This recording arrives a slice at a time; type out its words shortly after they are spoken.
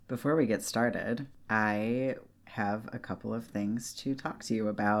Before we get started, I have a couple of things to talk to you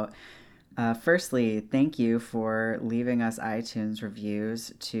about. Firstly, thank you for leaving us iTunes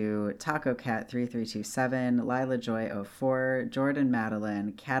reviews to Taco Cat 3327, Lila Joy 04, Jordan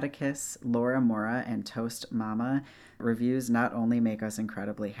Madeline, Catechus, Laura Mora, and Toast Mama. Reviews not only make us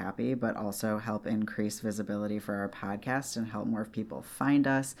incredibly happy, but also help increase visibility for our podcast and help more people find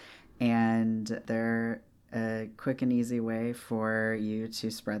us. And they're a quick and easy way for you to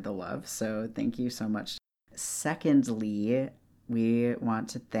spread the love. So thank you so much. Secondly, we want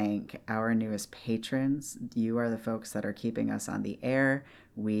to thank our newest patrons. You are the folks that are keeping us on the air.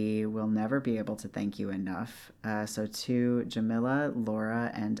 We will never be able to thank you enough. So to Jamila,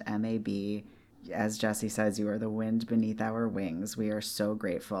 Laura, and MAB, as Jesse says, you are the wind beneath our wings. We are so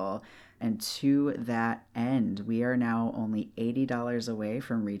grateful. And to that end, we are now only $80 away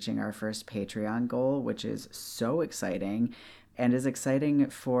from reaching our first Patreon goal, which is so exciting and is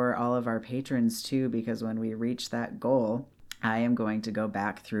exciting for all of our patrons too, because when we reach that goal, I am going to go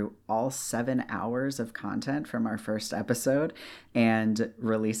back through all 7 hours of content from our first episode and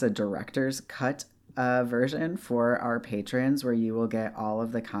release a director's cut version for our patrons, where you will get all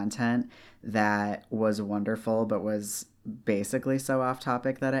of the content that was wonderful but was basically so off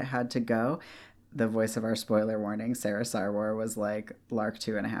topic that it had to go. The voice of our spoiler warning, Sarah Sarwar, was like, Lark,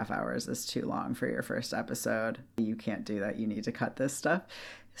 2.5 hours is too long for your first episode. You can't do that. You need to cut this stuff.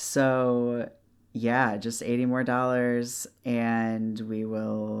 So yeah, just $80 more, and we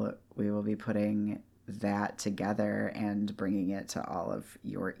will be putting that together and bringing it to all of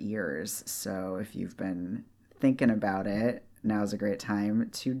your ears. So if you've been thinking about it, now's a great time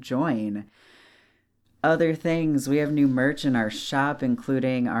to join. Other things, we have new merch in our shop,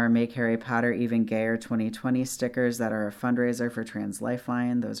 including our Make Harry Potter Even Gayer 2020 stickers that are a fundraiser for Trans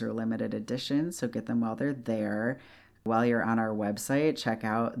Lifeline. Those are limited editions, so get them while they're there. While you're on our website, check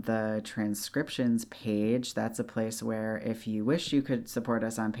out the transcriptions page. That's a place where if you wish you could support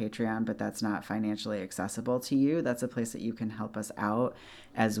us on Patreon, but that's not financially accessible to you, that's a place that you can help us out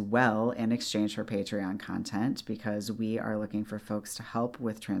as well in exchange for Patreon content, because we are looking for folks to help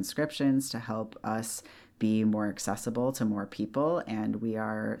with transcriptions, to help us be more accessible to more people. And we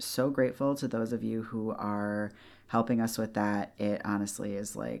are so grateful to those of you who are helping us with that. It honestly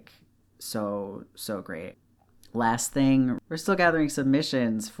is like so great. Last thing, we're still gathering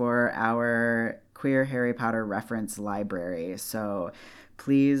submissions for our Queer Harry Potter reference library. So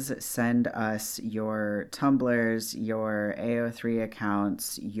please send us your Tumblrs, your AO3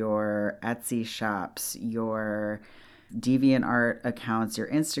 accounts, your Etsy shops, your DeviantArt accounts, your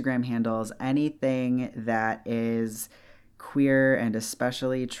Instagram handles, anything that is queer and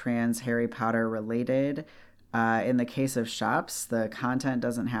especially trans Harry Potter related. In the case of shops, the content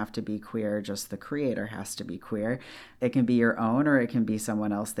doesn't have to be queer, just the creator has to be queer. It can be your own, or it can be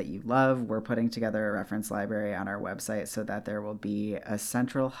someone else that you love. We're putting together a reference library on our website so that there will be a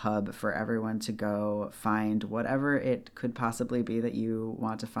central hub for everyone to go find whatever it could possibly be that you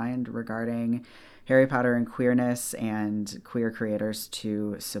want to find regarding Harry Potter and queerness and queer creators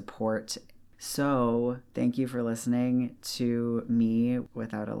to support. So thank you for listening to me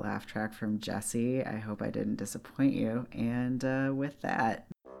without a laugh track from Jesse. I hope I didn't disappoint you. And with that.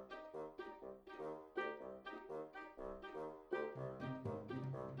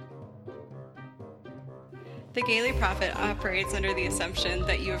 The Gaily Prophet operates under the assumption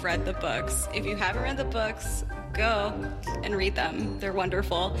that you have read the books. If you haven't read the books, go and read them. They're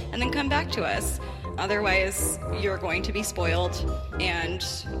wonderful. And then come back to us. Otherwise, you're going to be spoiled, and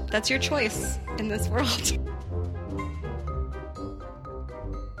that's your choice in this world.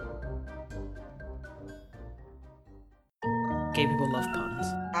 Gay people love puns.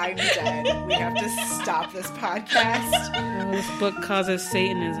 I'm dead. We have to stop this podcast. Oh, this book causes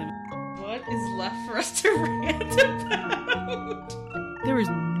Satanism. What is left for us to rant about? There is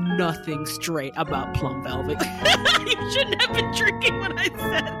nothing straight about Plum Velvet. You shouldn't have been drinking when I said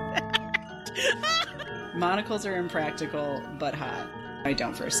that. Monocles are impractical, but hot. I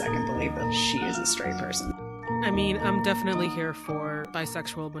don't for a second believe that she is a straight person. I mean, I'm definitely here for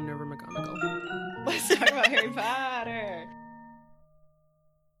bisexual Minerva McGonagall. Let's talk about Harry Potter.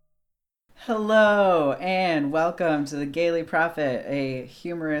 Hello, and welcome to the Gaily Prophet, a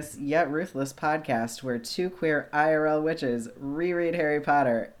humorous yet ruthless podcast where two queer IRL witches reread Harry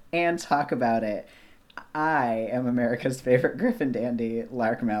Potter and talk about it. I am America's favorite Griffin dandy,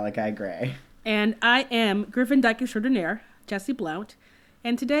 Lark Malachi Gray. And I am Griffin Dyke Extraordinaire, Jesse Blount.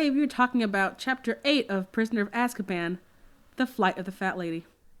 And today we are talking about Chapter 8 of Prisoner of Azkaban, The Flight of the Fat Lady,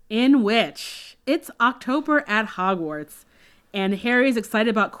 in which it's October at Hogwarts, and Harry's excited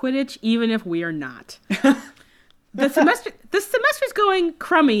about Quidditch even if we are not. The semester's going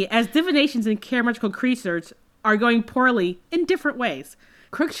crummy as divinations and chemical creatures are going poorly in different ways.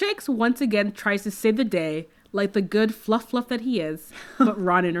 Crookshanks once again tries to save the day like the good fluff that he is, but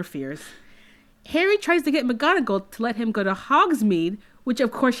Ron interferes. Harry tries to get McGonagall to let him go to Hogsmeade, which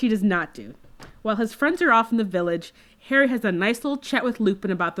of course she does not do. While his friends are off in the village, Harry has a nice little chat with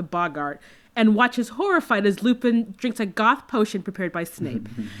Lupin about the Boggart and watches horrified as Lupin drinks a goth potion prepared by Snape.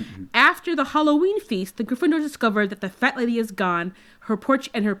 After the Halloween feast, the Gryffindors discover that the fat lady is gone, her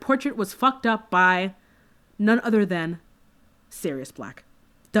portrait was fucked up by none other than Sirius Black.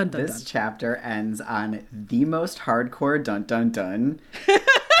 Dun dun This dun. chapter ends on the most hardcore dun dun dun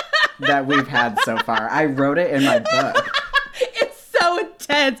that we've had so far. I wrote it in my book. It's so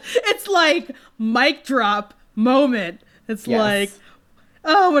intense. It's like mic drop moment. It's Yes. like,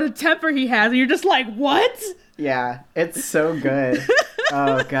 oh, what a temper he has. And you're just like, what? Yeah, it's so good.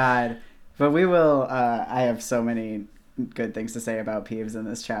 Oh, God. But we will, I have so many good things to say about Peeves in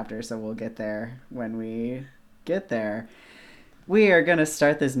this chapter, so we'll get there when we get there. We are going to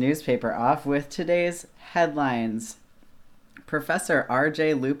start this newspaper off with today's headlines. Professor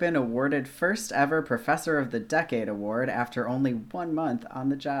R.J. Lupin awarded first ever Professor of the Decade award after only 1 month on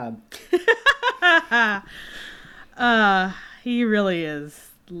the job. He really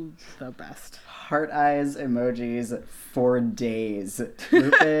is the best. Heart eyes emojis for days.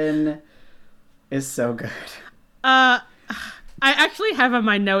 Lupin is so good. I actually have on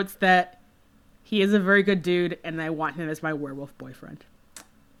my notes that he is a very good dude, and I want him as my werewolf boyfriend.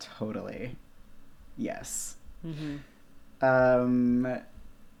 Totally. Yes. Mm-hmm.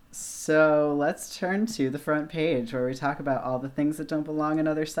 So let's turn to the front page where we talk about all the things that don't belong in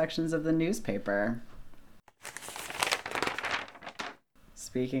other sections of the newspaper.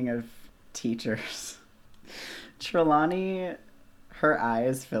 Speaking of teachers, Trelawney, her eye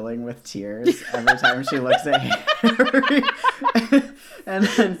is filling with tears every time she looks at Harry. And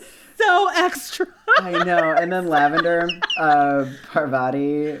then So extra. I know. And then Lavender and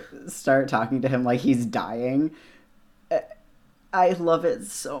Parvati start talking to him like he's dying. I love it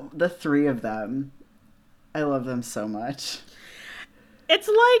so... The three of them. I love them so much. It's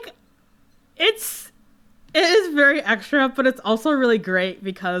like, it is very extra, but it's also really great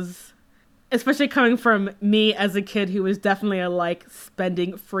because, especially coming from me as a kid who was definitely a like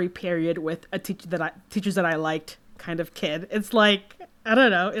spending free period with a teachers that I liked kind of kid. It's like, I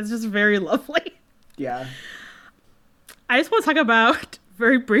don't know, it's just very lovely. Yeah. I just want to talk about,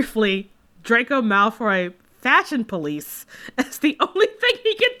 very briefly, Draco Malfoy fashion police as the only thing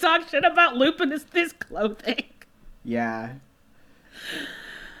he can talk shit about Lupin is this clothing. Yeah.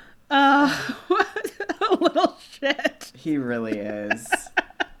 What a little shit. He really is.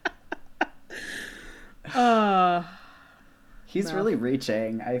 He's No. really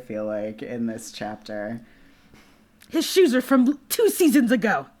reaching, I feel like, in this chapter. His shoes are from 2 seasons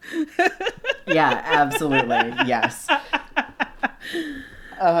ago. Yeah, absolutely. Yes.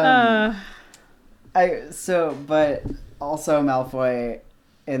 But also Malfoy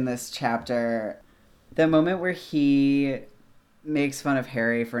in this chapter, the moment where he makes fun of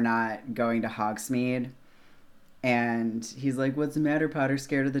Harry for not going to Hogsmeade, and he's like, "What's the matter, Potter?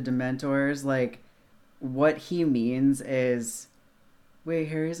 Scared of the Dementors?" Like, what he means is, wait,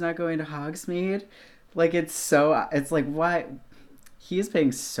 Harry's not going to Hogsmeade? Like, it's like, why? He's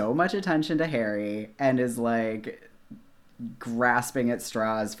paying so much attention to Harry and is like grasping at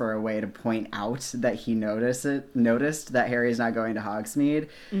straws for a way to point out that he noticed that Harry's not going to Hogsmeade.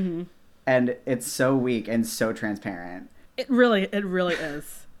 Mm-hmm. And it's so weak and so transparent. It really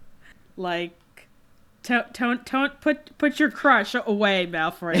is. Like, don't put your crush away,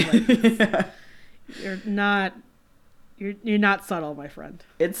 Malfoy. Like, You're not subtle, my friend.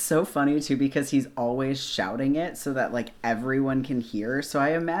 It's so funny too because he's always shouting it so that like everyone can hear. So I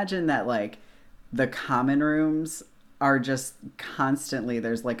imagine that like the common rooms are just constantly,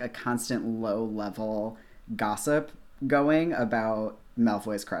 there's like a constant low level gossip going about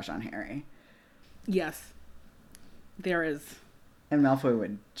Malfoy's crush on Harry. Yes, there is. And Malfoy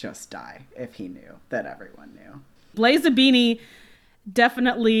would just die if he knew that everyone knew. Blazabini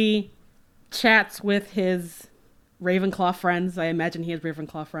definitely chats with his Ravenclaw friends. I imagine he has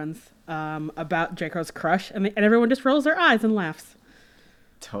Ravenclaw friends about Draco's crush, and everyone just rolls their eyes and laughs.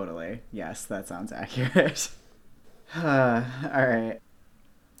 Totally. Yes, that sounds accurate. All right.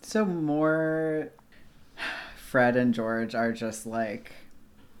 So more Fred and George are just like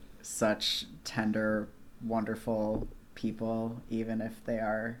such tender, wonderful people, even if they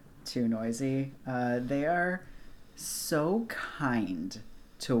are too noisy. They are so kind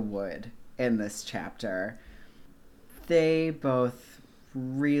to Wood in this chapter. They both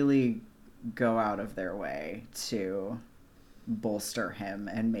really go out of their way to bolster him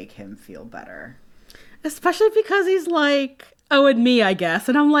and make him feel better. Especially because he's like, oh, and me, I guess.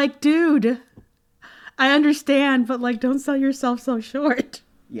 And I'm like, dude, I understand, but like, don't sell yourself so short.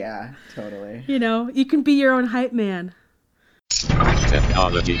 Yeah, totally. You know, you can be your own hype man.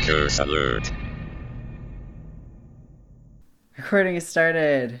 Technology curse alert. Recording has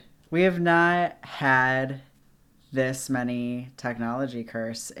started. We have not had this many technology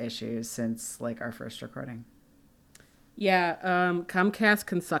curse issues since like our first recording. Yeah, Comcast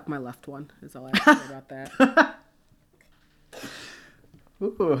can suck my left one, is all I have to say about that.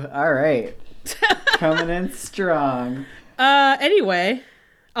 Ooh, all right. Coming in strong. Anyway,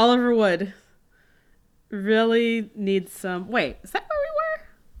 Oliver Wood really needs some... Wait, is that where we were?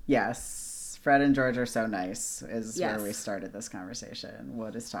 Yes. Fred and George are so nice is Yes. where we started this conversation.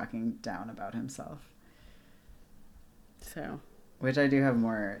 Wood is talking down about himself. So, Which I do have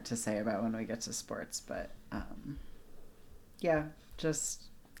more to say about when we get to sports, but yeah, just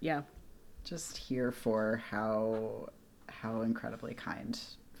here for how incredibly kind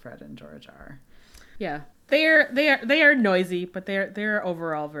Fred and George are. yeah. They are noisy, but they're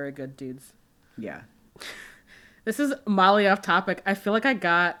overall very good dudes. Yeah. This is Molly off topic. I feel like I'm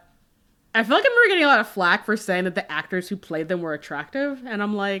getting a lot of flack for saying that the actors who played them were attractive, and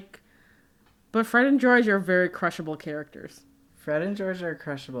I'm like, but Fred and George are very crushable characters. Fred and George are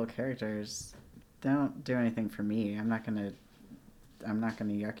crushable characters. Don't do anything for me. I'm not gonna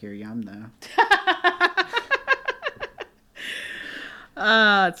yuck your yum though.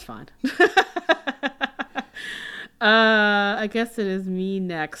 It's fine. I guess it is me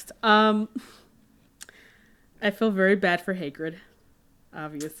next. I feel very bad for Hagrid,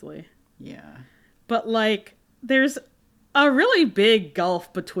 obviously. Yeah. But, like, there's a really big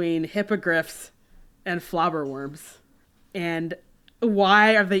gulf between hippogriffs and flobberworms. And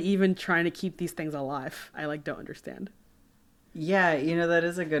why are they even trying to keep these things alive? I, like, don't understand. Yeah, that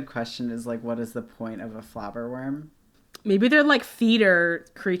is a good question, is like, what is the point of a flobberworm? Maybe they're, like, feeder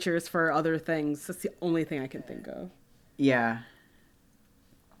creatures for other things. That's the only thing I can think of. Yeah.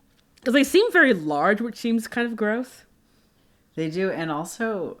 Because they seem very large, which seems kind of gross. They do, and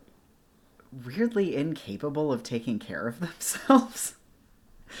also weirdly incapable of taking care of themselves.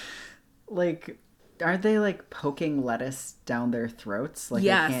 Like, aren't they like poking lettuce down their throats? Like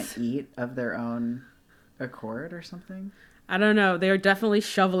Yes. They can't eat of their own accord or something? I don't know. They are definitely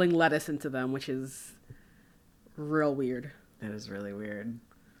shoveling lettuce into them, which is real weird. That is really weird.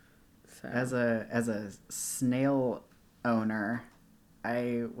 So. As a snail owner,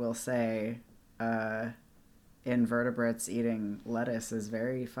 I will say invertebrates eating lettuce is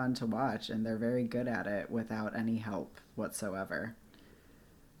very fun to watch, and they're very good at it without any help whatsoever.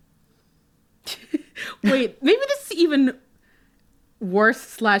 Wait, maybe this is even worse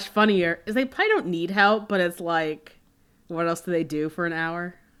 / funnier, is they probably don't need help, but it's like, what else do they do for an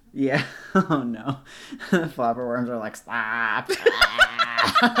hour? Yeah. Oh no. Flobberworms are like, stop.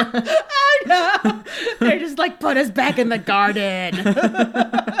 Oh no! They're just like, put us back in the garden.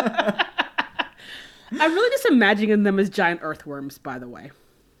 I'm really just imagining them as giant earthworms, by the way.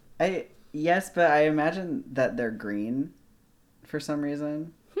 Yes, but I imagine that they're green for some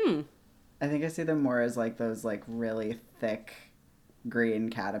reason. I think I see them more as like those like really thick green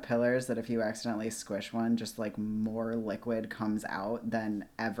caterpillars that if you accidentally squish one, just like more liquid comes out than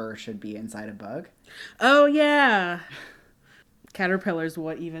ever should be inside a bug. Oh yeah. Caterpillars,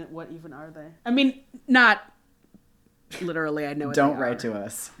 what even are they? I mean, not literally, I know what Don't they write are. to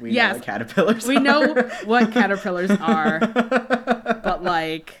us. We know what caterpillars we are. know what caterpillars are, but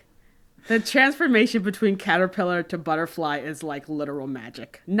like the transformation between caterpillar to butterfly is like literal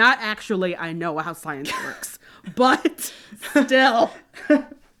magic. Not actually, I know how science works, but still.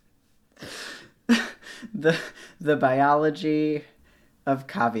 The biology of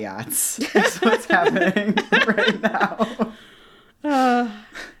caveats is what's happening right now.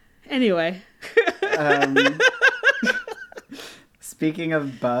 Anyway. Speaking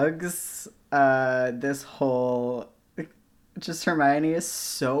of bugs, this whole... Just Hermione is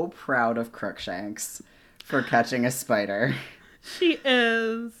so proud of Crookshanks for catching a spider. She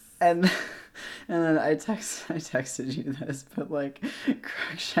is. And then I texted you this, but like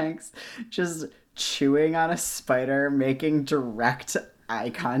Crookshanks just chewing on a spider, making direct eye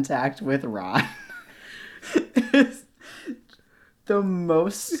contact with Ron is the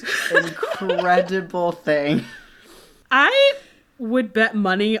most incredible thing. I would bet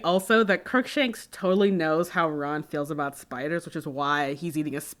money also that Crookshanks totally knows how Ron feels about spiders, which is why he's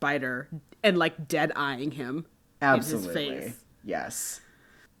eating a spider and like dead eyeing him. Absolutely. In his face. Yes.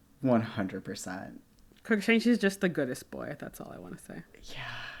 100%. Crookshanks is just the goodest boy. That's all I want to say. Yeah.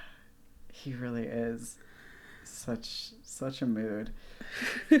 He really is. Such a mood.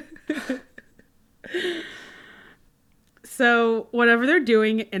 So whatever they're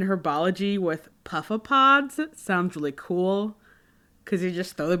doing in herbology with puffapods sounds really cool. Because you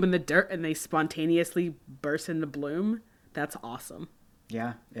just throw them in the dirt and they spontaneously burst into bloom. That's awesome.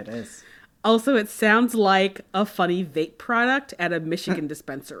 Yeah, it is. Also, it sounds like a funny vape product at a Michigan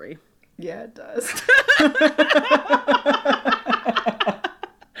dispensary. Yeah, it does.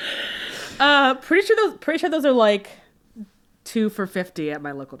 Pretty sure those are like 2 for $50 at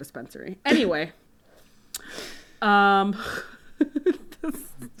my local dispensary. Anyway. Oh,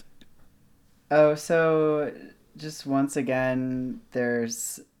 so just once again,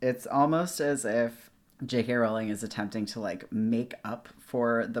 it's almost as if J.K. Rowling is attempting to like make up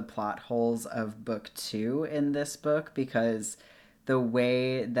for the plot holes of book 2 in this book, because the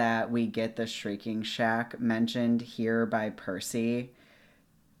way that we get the Shrieking Shack mentioned here by Percy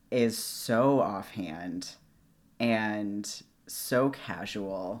is so offhand and so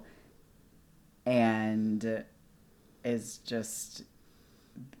casual and is just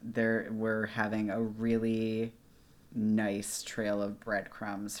we're having a really nice trail of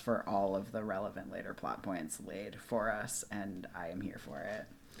breadcrumbs for all of the relevant later plot points laid for us, and I am here for it.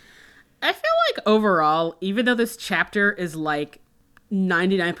 I feel like overall, even though this chapter is like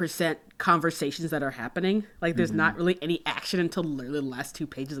 99% conversations that are happening, like there's not really any action until literally the last 2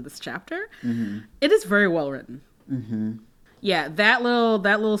 pages of this chapter, it is very well written. Yeah, that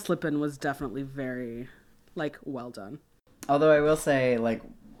little slip-in was definitely very like well done. Although I will say, like,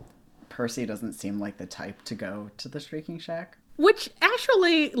 Percy doesn't seem like the type to go to the Shrieking Shack. Which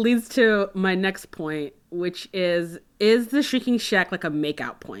actually leads to my next point, which is the Shrieking Shack like a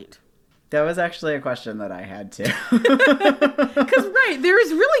makeout point? That was actually a question that I had too. Because, right, there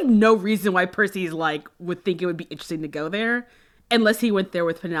is really no reason why Percy's like would think it would be interesting to go there unless he went there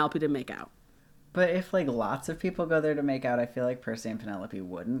with Penelope to make out. But if like lots of people go there to make out, I feel like Percy and Penelope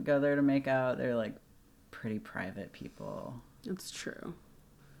wouldn't go there to make out. They're like pretty private people. That's true.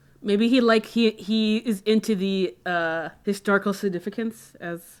 Maybe he is into the historical significance,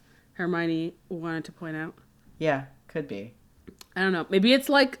 as Hermione wanted to point out. Yeah, could be. I don't know. Maybe it's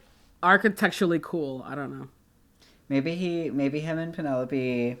like architecturally cool. I don't know. Maybe him and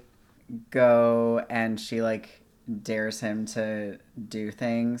Penelope go and she like dares him to do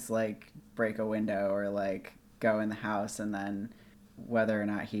things like break a window or like go in the house, and then whether or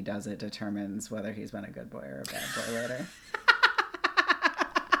not he does it determines whether he's been a good boy or a bad boy later.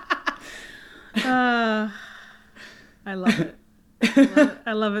 I love it.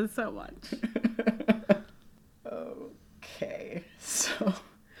 I love it so much. Okay, so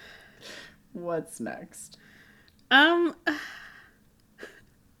what's next? Harry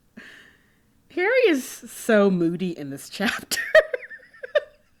is so moody in this chapter.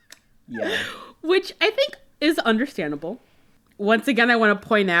 Yeah. Which I think is understandable. Once again, I want to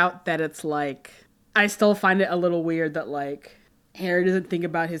point out that it's like, I still find it a little weird that like Harry doesn't think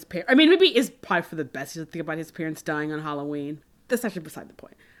about his parents. I mean, maybe it's probably for the best. He doesn't think about his parents dying on Halloween. That's actually beside the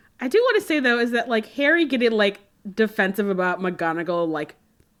point. I do want to say though, is that like Harry getting like defensive about McGonagall, like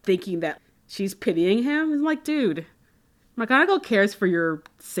thinking that she's pitying him. Is like, dude, McGonagall cares for your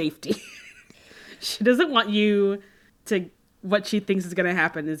safety. She doesn't want you to, what she thinks is going to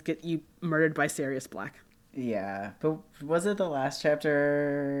happen is get you murdered by Sirius Black. Yeah, but was it the last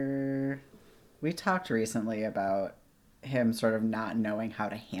chapter? We talked recently about him sort of not knowing how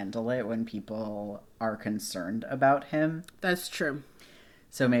to handle it when people are concerned about him. That's true.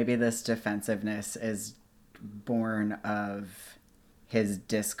 So maybe this defensiveness is born of his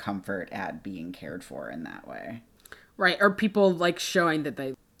discomfort at being cared for in that way. Right, or people like showing that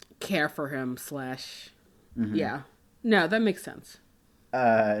they care for him -- yeah. No, that makes sense.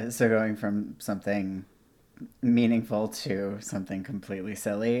 So going from something meaningful to something completely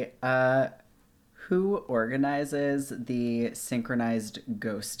silly, who organizes the synchronized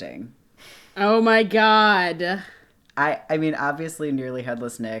ghosting? Oh my god. I mean, obviously Nearly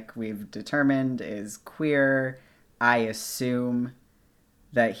Headless Nick, we've determined, is queer. I assume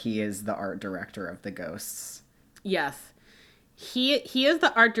that he is the art director of the ghosts. Yes. He is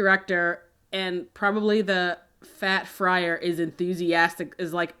the art director, and probably the Fat Friar is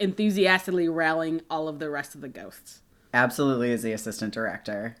enthusiastically rallying all of the rest of the ghosts. Absolutely is the assistant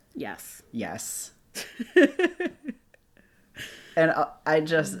director. Yes. Yes. And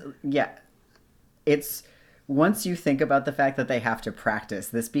it's, once you think about the fact that they have to practice,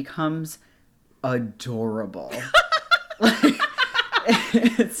 this becomes adorable.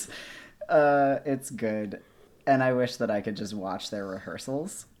 It's good. And I wish that I could just watch their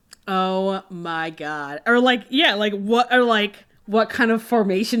rehearsals. Oh my god. Or what what kind of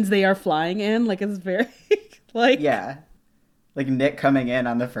formations they are flying in. Like, it's very, like... Yeah. Like, Nick coming in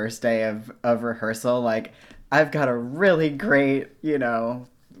on the first day of rehearsal, like, I've got a really great, you know,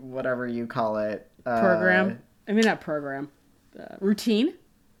 whatever you call it. Program. I mean, not program. Routine?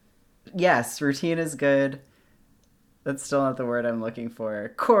 Yes, routine is good. That's still not the word I'm looking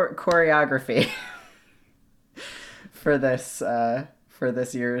for. Choreography. For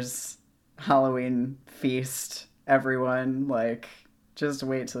this year's Halloween feast. Everyone, like, just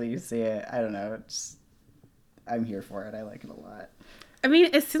wait till you see it. I don't know. I'm here for it. I like it a lot. I mean,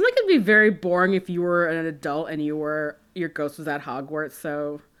 it seems like it'd be very boring if you were an adult and your ghost was at Hogwarts.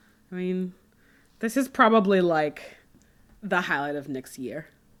 So, I mean, this is probably like the highlight of next year.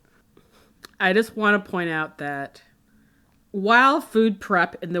 I just want to point out that while food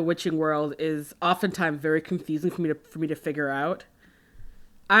prep in the witching world is oftentimes very confusing for me to figure out,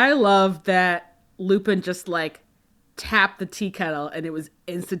 I love that Lupin just like tapped the tea kettle and it was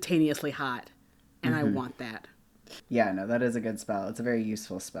instantaneously hot. And I want that. Yeah, no, that is a good spell. It's a very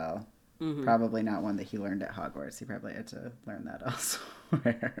useful spell. Mm-hmm. Probably not one that he learned at Hogwarts. He probably had to learn that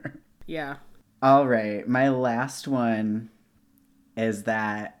elsewhere. Yeah. All right. My last one is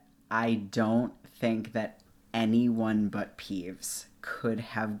that I don't think that anyone but Peeves could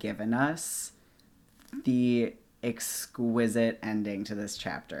have given us the exquisite ending to this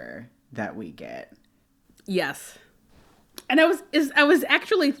chapter that we get. Yes. And I was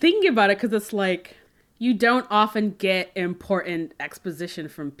actually thinking about it because it's like, you don't often get important exposition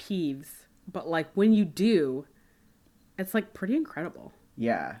from Peeves, but like when you do, it's like pretty incredible.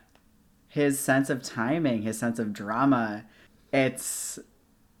 Yeah. His sense of timing, his sense of drama, it's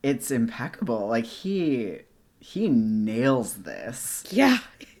impeccable. Like he nails this. Yeah.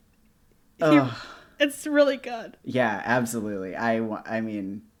 It's really good. Yeah, absolutely. I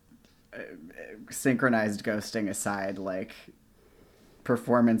mean, synchronized ghosting aside, like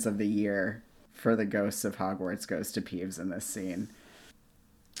performance of the year for the ghosts of Hogwarts goes to Peeves in this scene.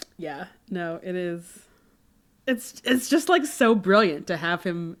 Yeah, no, it is. It's just like so brilliant to have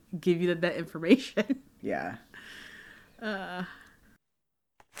him give you that information. Yeah.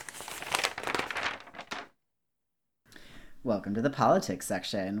 Welcome to the politics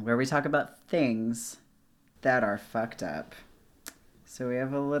section, where we talk about things that are fucked up. So we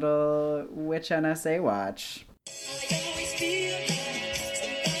have a little Witch NSA watch.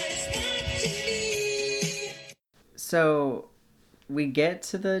 So we get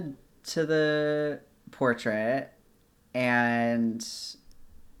to the portrait and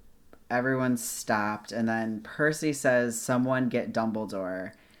everyone's stopped, and then Percy says, "Someone get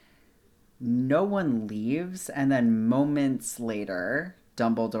Dumbledore." No one leaves, and then moments later,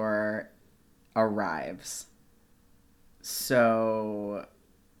 Dumbledore arrives. So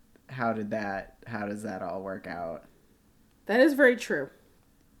how does that all work out? That is very true.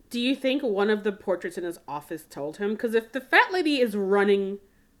 Do you think one of the portraits in his office told him? Because if the fat lady is running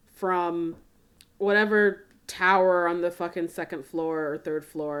from whatever tower on the fucking second floor or third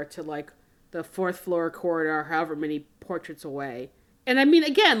floor to like the fourth floor corridor, however many portraits away. And I mean,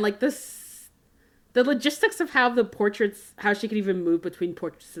 again, like the logistics of how she could even move between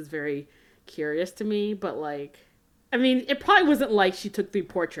portraits is very curious to me. But like, I mean, it probably wasn't like she took 3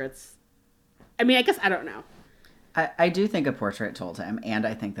 portraits. I mean, I guess I don't know. I do think a portrait told him, and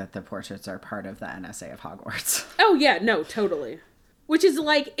I think that the portraits are part of the NSA of Hogwarts. Oh, yeah, no, totally. Which is,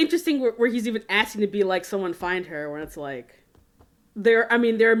 like, interesting where he's even asking to be, like, someone find her, when it's, like,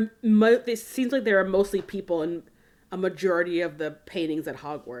 it seems like there are mostly people in a majority of the paintings at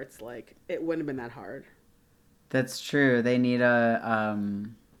Hogwarts. Like, it wouldn't have been that hard. That's true. They need a,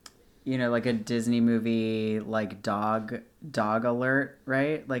 like a Disney movie, like, dog alert,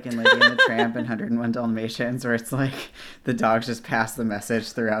 right? Like in Lady and the Tramp and 101 Dalmatians, where it's like the dogs just pass the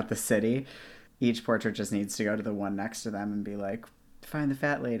message throughout the city. Each portrait just needs to go to the one next to them and be like, find the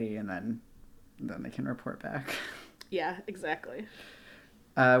fat lady, and then they can report back. Yeah, exactly.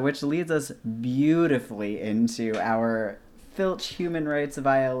 Which leads us beautifully into our Filch human rights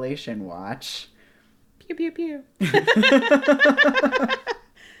violation watch. Pew, pew, pew.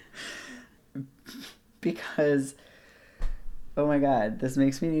 Because, oh my god, this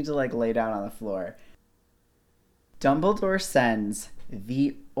makes me need to, like, lay down on the floor. Dumbledore sends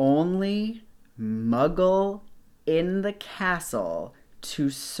the only muggle in the castle to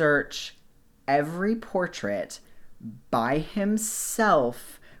search every portrait by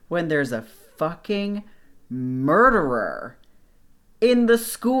himself when there's a fucking murderer in the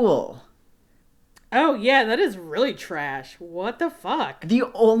school. Oh, yeah, that is really trash. What the fuck? The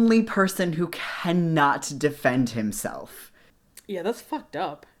only person who cannot defend himself. Yeah, that's fucked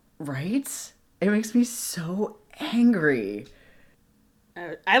up. Right? It makes me so angry.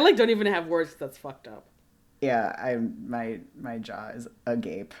 I like don't even have words. That's fucked up. Yeah, my jaw is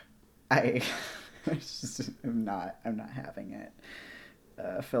agape. I I'm not having it.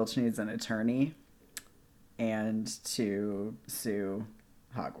 Filch needs an attorney and to sue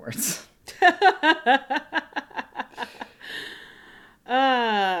Hogwarts.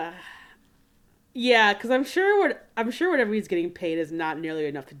 Yeah, because I'm sure whatever he's getting paid is not nearly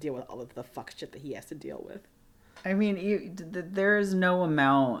enough to deal with all of the fuck shit that he has to deal with. I mean, there is no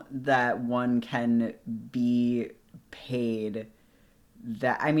amount that one can be paid.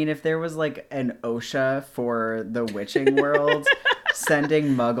 That, I mean, if there was like an OSHA for the witching world,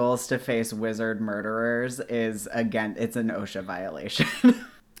 sending muggles to face wizard murderers is, again, it's an OSHA violation.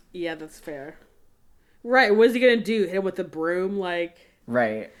 Yeah, that's fair. Right, what is he gonna do? Hit him with a broom? Like...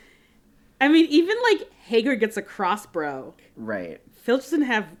 Right. I mean, even like Hager gets a crossbow. Right. Filch doesn't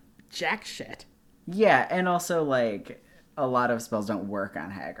have jack shit. Yeah, and also, like, a lot of spells don't work on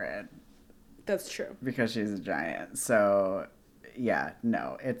Hagrid. That's true. Because she's a giant. So, yeah,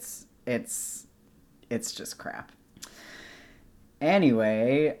 no, it's just crap.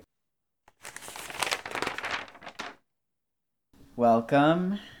 Anyway,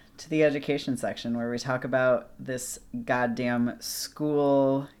 welcome to the education section where we talk about this goddamn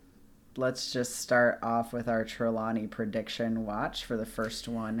school. Let's just start off with our Trelawney prediction watch. For the first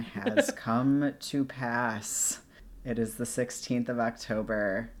one has come to pass. It is the 16th of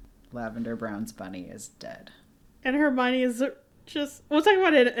October. Lavender Brown's bunny is dead. And Hermione is just... We'll talk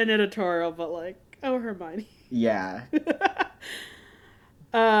about it in an editorial, but like... Oh, Hermione. Yeah.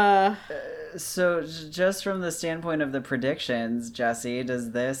 So just from the standpoint of the predictions, Jesse,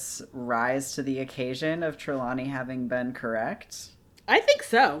 does this rise to the occasion of Trelawney having been correct? I think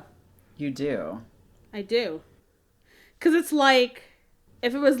so. You do. I do. Because it's like,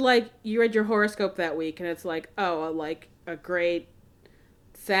 if it was like you read your horoscope that week and it's like, oh, like a great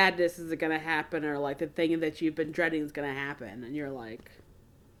sadness is going to happen, or like the thing that you've been dreading is going to happen. And you're like,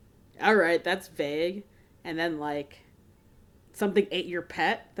 all right, that's vague. And then like something ate your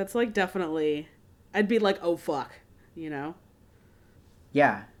pet. That's like definitely, I'd be like, oh, fuck, you know?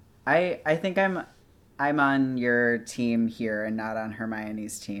 Yeah. I think I'm on your team here and not on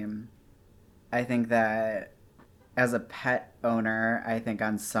Hermione's team. I think that as a pet owner, I think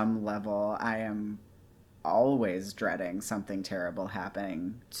on some level I am always dreading something terrible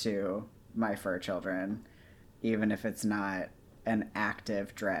happening to my fur children, even if it's not an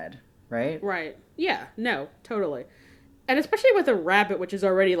active dread, right? Right. Yeah, no, totally. And especially with a rabbit, which is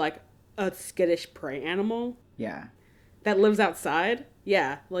already like a skittish prey animal. Yeah. That lives outside.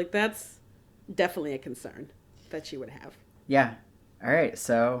 Yeah, like that's definitely a concern that she would have. Yeah. All right,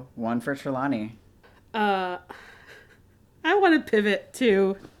 so one for Trelawney. I want to pivot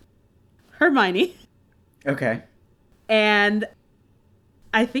to Hermione. Okay. And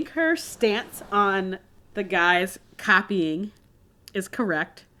I think her stance on the guys copying is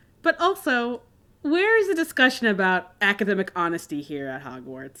correct. But also, where is the discussion about academic honesty here at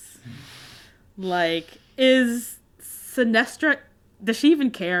Hogwarts? Like, is Sinestra... Does she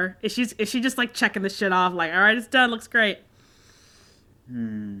even care? Is she just like checking the shit off? Like, all right, it's done. Looks great.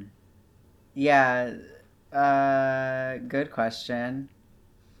 Yeah. Good question.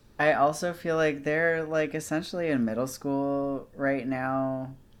 I also feel like they're like essentially in middle school right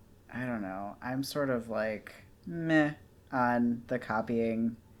now. I don't know. I'm sort of like meh on the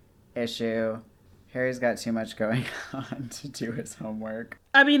copying issue. Harry's got too much going on to do his homework.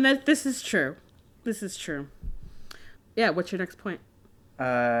 I mean, this is true. This is true. Yeah, what's your next point?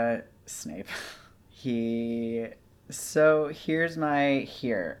 Snape.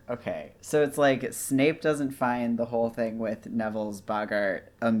 Okay. So it's like Snape doesn't find the whole thing with Neville's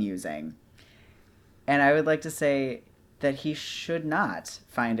Boggart amusing. And I would like to say that he should not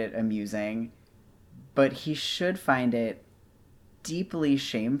find it amusing, but he should find it deeply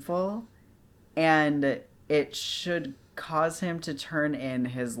shameful, and it should cause him to turn in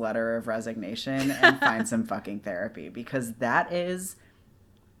his letter of resignation and find some fucking therapy, because that is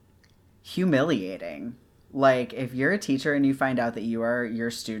humiliating. Like, if you're a teacher and you find out that you are your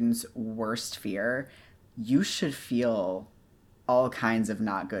student's worst fear, you should feel all kinds of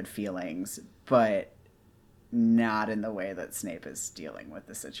not good feelings, but not in the way that Snape is dealing with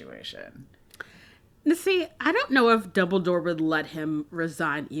the situation. Now, see, I don't know if Dumbledore would let him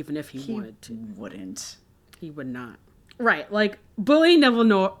resign even if he wanted to. Wouldn't. He would not. Right, like, bullying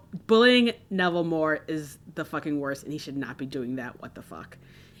Neville Moore is the fucking worst, and he should not be doing that. What the fuck?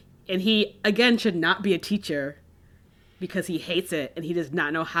 And he, again, should not be a teacher because he hates it and he does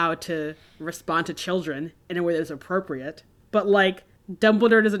not know how to respond to children in a way that's appropriate. But, like,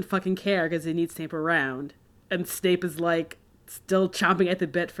 Dumbledore doesn't fucking care because he needs Snape around. And Snape is, like, still chomping at the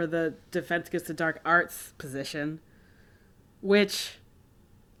bit for the Defense Against the Dark Arts position. Which,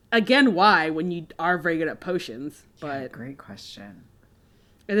 again, why when you are very good at potions? Yeah, But great question.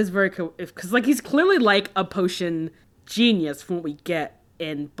 it is very cool. Because, like, he's clearly, like, a potion genius from what we get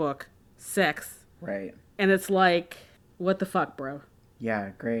in book 6. Right. And it's like, what the fuck, bro?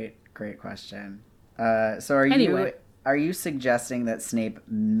 Yeah, great question. So are you suggesting that Snape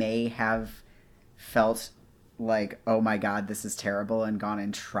may have felt like, oh my god, this is terrible, and gone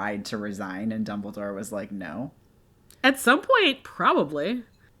and tried to resign, and Dumbledore was like, no? At some point, probably.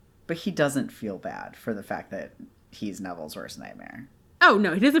 But he doesn't feel bad for the fact that he's Neville's worst nightmare. Oh,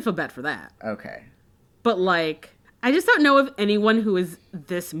 no, he doesn't feel bad for that. Okay. But, like, I just don't know if anyone who is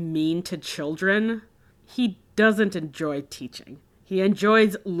this mean to children, he doesn't enjoy teaching. He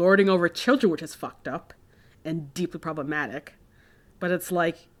enjoys lording over children, which is fucked up and deeply problematic. But it's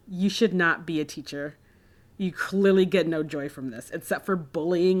like, you should not be a teacher. You clearly get no joy from this, except for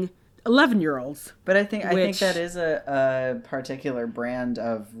bullying 11-year-olds. But I think that is a particular brand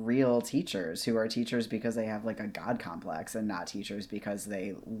of real teachers who are teachers because they have like a god complex and not teachers because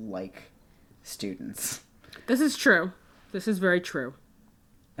they like students. This is true. This is very true.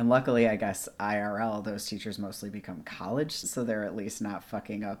 And luckily, I guess IRL, those teachers mostly become college, so they're at least not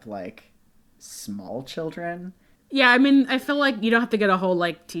fucking up like small children. Yeah, I mean, I feel like you don't have to get a whole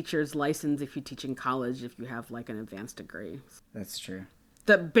like teacher's license if you teach in college if you have like an advanced degree. That's true.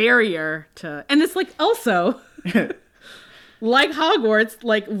 The barrier to, and it's like also like Hogwarts,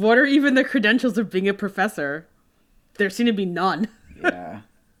 like what are even the credentials of being a professor? There seem to be none. Yeah,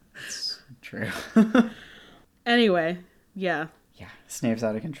 it's true. Anyway, yeah, Snape's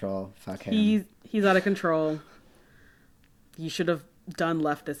out of control. Fuck him. He's out of control. You should have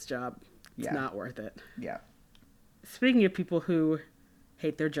left this job. It's Yeah. not worth it. Yeah. Speaking of people who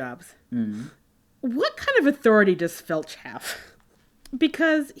hate their jobs, what kind of authority does Filch have?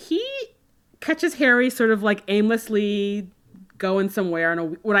 Because he catches Harry sort of like aimlessly going somewhere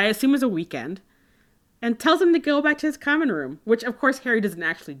on what I assume is a weekend and tells him to go back to his common room, which of course Harry doesn't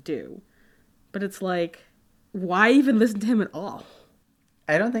actually do. But it's like, why even listen to him at all?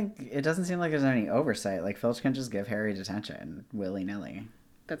 I don't think, it doesn't seem like there's any oversight. Like, Filch can just give Harry detention willy-nilly.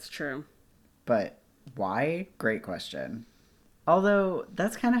 That's true. But why? Great question. Although,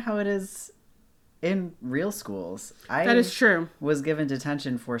 that's kind of how it is in real schools. That is true. Was given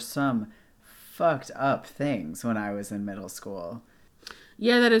detention for some fucked up things when I was in middle school.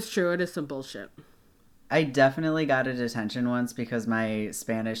 Yeah, that is true. It is some bullshit. I definitely got a detention once because my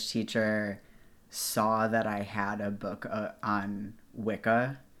Spanish teacher saw that I had a book on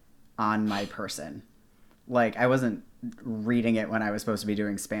Wicca on my person. Like, I wasn't reading it when I was supposed to be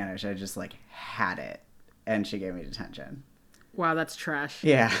doing Spanish. I just, like, had it. And she gave me detention. Wow, that's trash.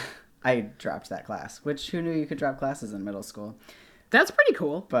 Yeah. I dropped that class, which who knew you could drop classes in middle school? That's pretty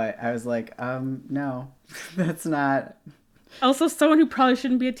cool. But I was like, no, that's not. Also, someone who probably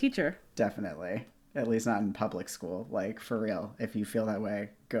shouldn't be a teacher. Definitely. At least not in public school. Like, for real. If you feel that way,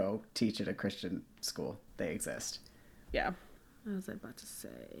 go teach at a Christian school. They exist. Yeah. What was I about to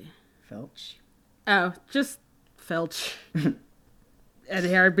say? Filch? Oh, just Filch. And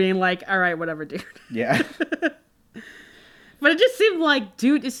Harry being like, all right, whatever, dude. Yeah. But it just seemed like,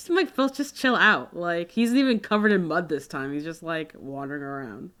 dude, it seemed like Filch just chill out. Like, he's not even covered in mud this time. He's just, like, wandering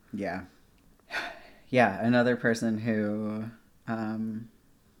around. Yeah. Yeah, another person who,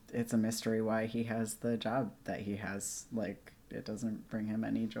 it's a mystery why he has the job that he has. Like, it doesn't bring him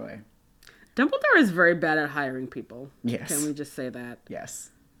any joy. Dumbledore is very bad at hiring people. Yes. Can we just say that?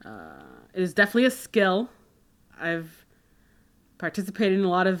 Yes. It is definitely a skill. I've participated in a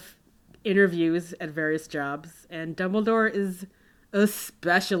lot of interviews at various jobs, and Dumbledore is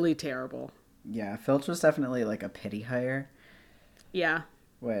especially terrible. Yeah, Filch was definitely like a pity hire. Yeah.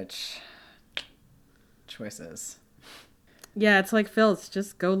 Which, choices. Yeah, it's like, Filch,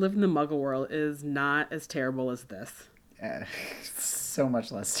 just go live in the Muggle world. It is not as terrible as this. So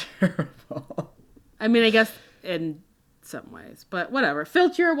much less terrible. I mean, I guess in some ways, but whatever.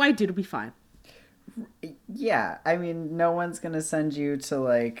 Filch, you're a white dude, it'll be fine. Yeah, I mean, no one's gonna send you to,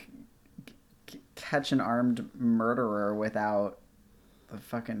 like, catch an armed murderer without the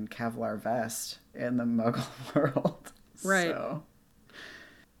fucking Kevlar vest in the Muggle world. Right. So.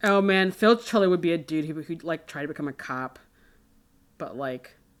 Oh, man, Filch totally would be a dude who'd, like, try to become a cop, but,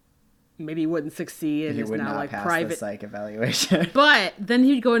 like, maybe he wouldn't succeed and He is would now, not like, pass private. the psych evaluation. But then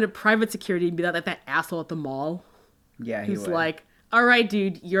he'd go into private security and be like that asshole at the mall. Yeah, he Who's would. like, all right,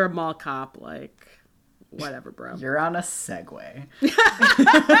 dude, you're a mall cop. Like, whatever, bro. You're on a Segway.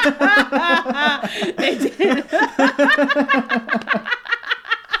 It did.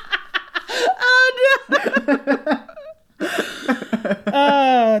 Oh, no.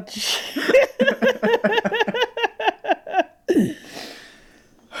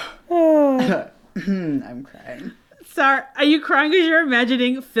 I'm crying. Sorry, are you crying because you're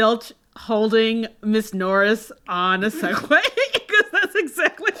imagining Filch holding Miss Norris on a Segway? Because that's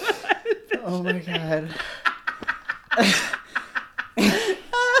exactly what I envisioned. Oh my god.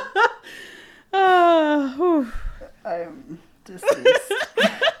 I'm deceased.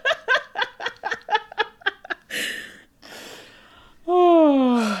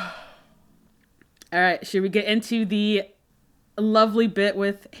 All right, should we get into the lovely bit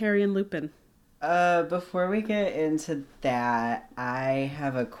with Harry and Lupin? Before we get into that, I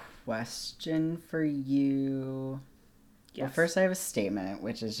have a question for you. Yes. Well, first I have a statement,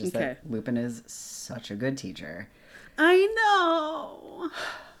 which is just Okay. that Lupin is such a good teacher. I know.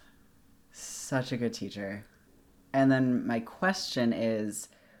 Such a good teacher. And then my question is,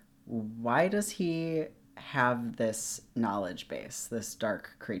 why does he have this knowledge base, this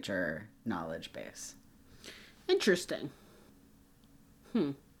dark creature knowledge base? Interesting.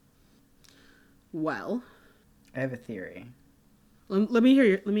 Well, I have a theory. let me hear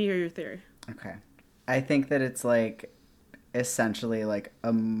your theory. Okay. I think that it's like essentially like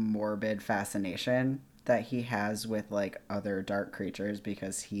a morbid fascination that he has with like other dark creatures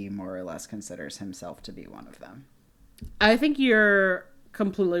because he more or less considers himself to be one of them. I think you're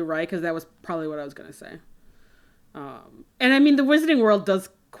completely right because that was probably what I was going to say. And I mean, the Wizarding World does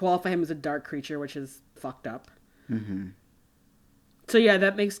qualify him as a dark creature, which is fucked up. Mm-hmm. So yeah,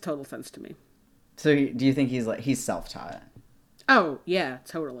 that makes total sense to me. So do you think he's self-taught? Oh yeah,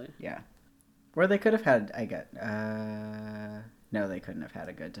 totally. Yeah. Or they could have had, no, they couldn't have had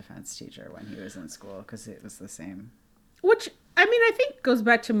a good defense teacher when he was in school because it was the same. Which, I mean, I think goes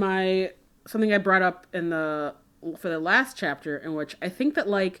back to something I brought up for the last chapter, in which I think that,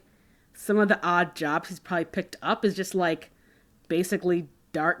 like, some of the odd jobs he's probably picked up is just, like, basically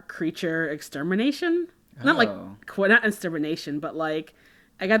dark creature extermination. Not, like, not extermination, but, like,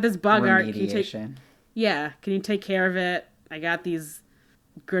 I got this bug art. Remediation. Can you take care of it? I got these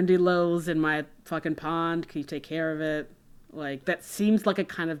Grindylows in my fucking pond. Can you take care of it? Like, that seems like a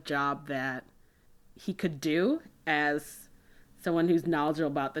kind of job that he could do as someone who's knowledgeable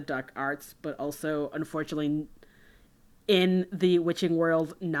about the dark arts, but also, unfortunately, in the witching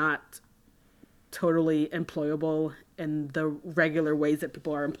world, not totally employable in the regular ways that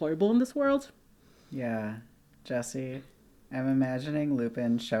people are employable in this world. Yeah. Jesse, I'm imagining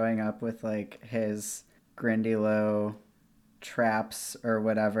Lupin showing up with, like, his Grindylow traps or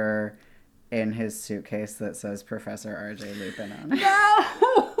whatever in his suitcase that says Professor R.J. Lupin on it. No!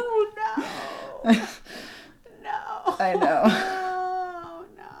 I know. Oh,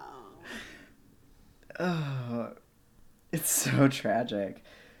 no. Oh, it's so tragic.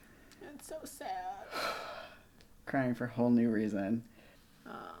 It's so sad. Crying for a whole new reason.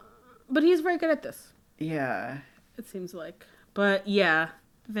 But he's very good at this, Yeah. it seems like. But yeah,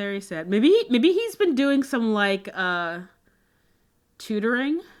 very sad. Maybe he's been doing some like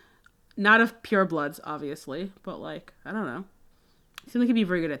tutoring, not of purebloods, obviously, but like I don't know. He seemed like he'd be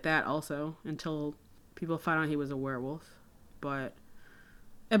very good at that also until people found out he was a werewolf. But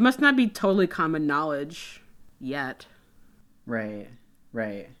it must not be totally common knowledge yet. Right.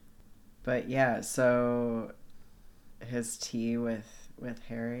 But yeah, so his tea with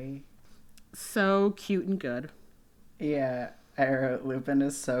Harry. So cute and good. Yeah, I wrote Lupin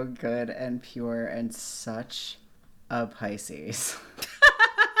is so good and pure and such a Pisces.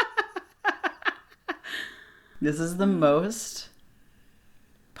 This is the most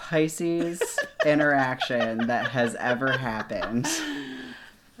Pisces interaction that has ever happened.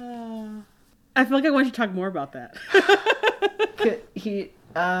 I feel like I want you to talk more about that.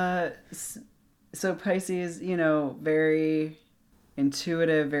 So Pisces, very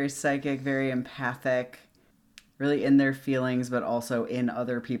intuitive, very psychic, very empathic, really in their feelings, but also in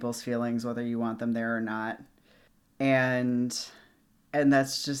other people's feelings, whether you want them there or not. And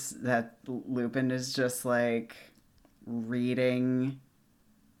that's just that Lupin is just like reading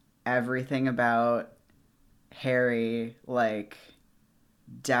everything about Harry, like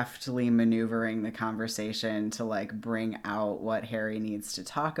deftly maneuvering the conversation to like bring out what Harry needs to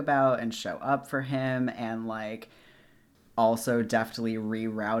talk about and show up for him, and like also deftly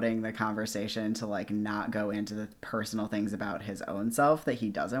rerouting the conversation to like not go into the personal things about his own self that he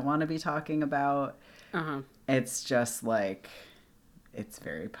doesn't want to be talking about. Uh-huh. It's just like, it's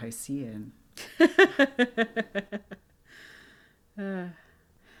very Piscean.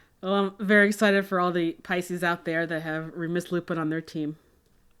 Well, I'm very excited for all the Pisces out there that have Remus Lupin on their team.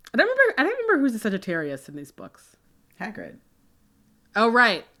 I don't remember who's the Sagittarius in these books. Hagrid. Oh,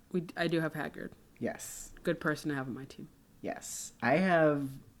 right. I do have Hagrid. Yes. Good person to have on my team. Yes. I have,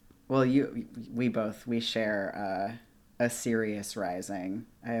 well, we share a Sirius rising.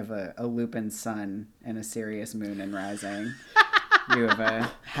 I have a Lupin sun and a Sirius moon and rising. You have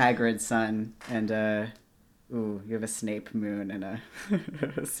a Hagrid sun and you have a Snape moon and a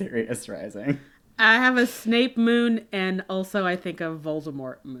Sirius rising. I have a Snape moon and also I think a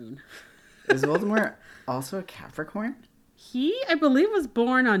Voldemort moon. Is Voldemort also a Capricorn? He, I believe, was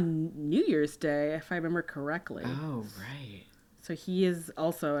born on New Year's Day, if I remember correctly. Oh, right. So he is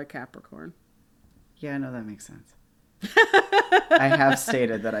also a Capricorn. Yeah, no, that makes sense. I have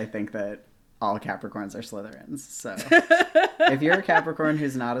stated that I think that all Capricorns are Slytherins. So if you're a Capricorn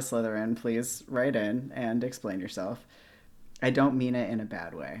who's not a Slytherin, please write in and explain yourself. I don't mean it in a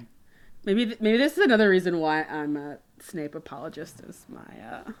bad way. Maybe this is another reason why I'm a Snape apologist. Is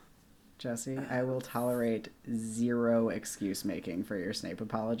my Jesse, I will tolerate zero excuse making for your Snape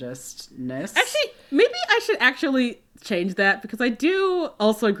apologistness. Actually, maybe I should actually change that because I do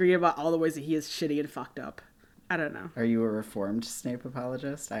also agree about all the ways that he is shitty and fucked up. I don't know. Are you a reformed Snape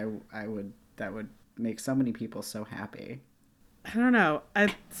apologist? That would make so many people so happy. I don't know.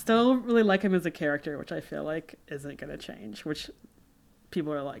 I still really like him as a character, which I feel like isn't going to change, which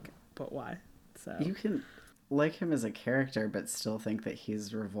people are like, but why? So you can like him as a character, but still think that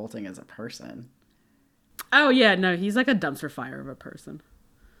he's revolting as a person. Oh yeah, no, he's like a dumpster fire of a person.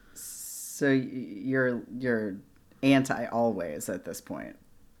 So you're anti always at this point.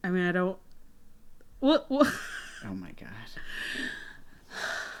 I mean, I don't. What? Oh my god.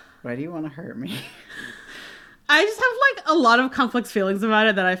 Why do you want to hurt me? I just have like a lot of complex feelings about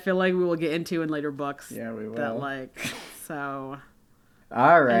it that I feel like we will get into in later books. Yeah, we will. That like so.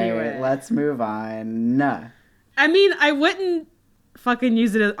 All right, Anyway. Let's move on. I mean, I wouldn't fucking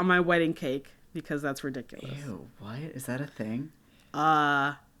use it on my wedding cake because that's ridiculous. Ew, what? Is that a thing?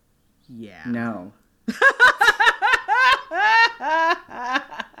 Yeah. No.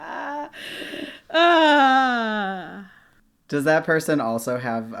 Does that person also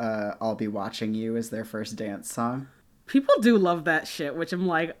have I'll Be Watching You as their first dance song? People do love that shit, which I'm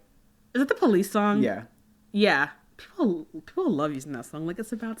like, is it the Police song? Yeah. Yeah. People love using that song. Like,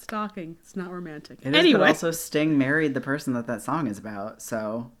 it's about stalking. It's not romantic. It is, anyway. but also Sting married the person that song is about,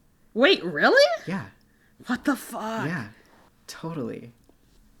 so... Wait, really? Yeah. What the fuck? Yeah. Totally.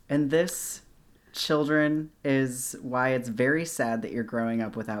 And this, children, is why it's very sad that you're growing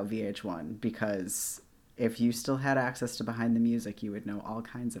up without VH1, because if you still had access to Behind the Music, you would know all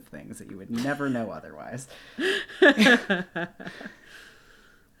kinds of things that you would never know otherwise.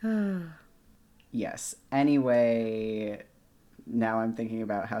 Yes. Anyway, now I'm thinking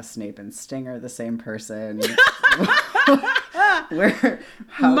about how Snape and Sting are the same person. How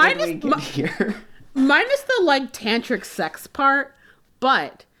did we get here? Minus the, like, tantric sex part,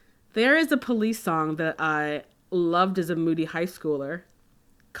 but there is a Police song that I loved as a moody high schooler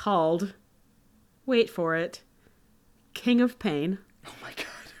called, wait for it, King of Pain. Oh my god.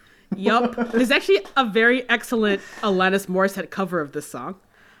 Yup. There's actually a very excellent Alanis Morissette cover of this song.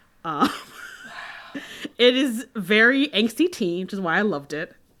 It is very angsty teen, which is why I loved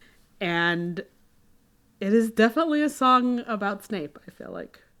it. And it is definitely a song about Snape, I feel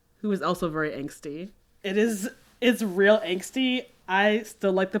like, who is also very angsty. It's real angsty. I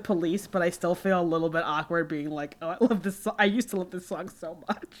still like the Police, but I still feel a little bit awkward being like, oh, I love this song. I used to love this song so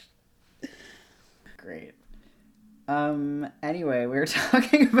much. Great. Anyway, we were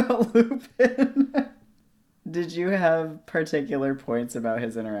talking about Lupin. Did you have particular points about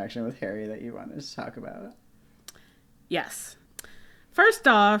his interaction with Harry that you wanted to talk about? Yes. First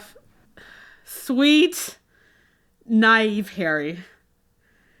off, sweet, naive Harry.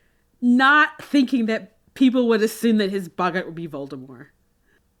 Not thinking that people would assume that his boggart would be Voldemort.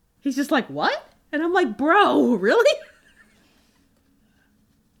 He's just like, what? And I'm like, bro, really?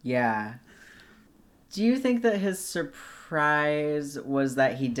 Yeah. Do you think that his surprise was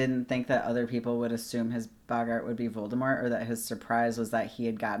that he didn't think that other people would assume his boggart would be Voldemort, or that his surprise was that he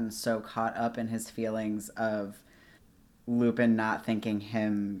had gotten so caught up in his feelings of Lupin not thinking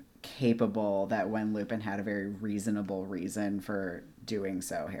him capable that when Lupin had a very reasonable reason for doing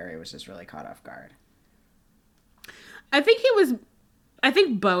so, Harry was just really caught off guard? I think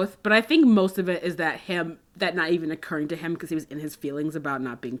both, but I think most of it is that not even occurring to him because he was in his feelings about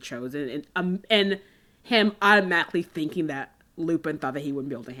not being chosen, and him automatically thinking that Lupin thought that he wouldn't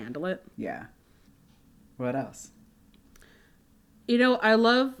be able to handle it. Yeah. What else? You know, I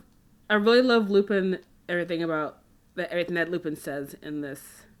really love Lupin, everything that Lupin says in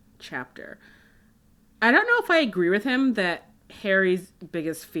this chapter. I don't know if I agree with him that Harry's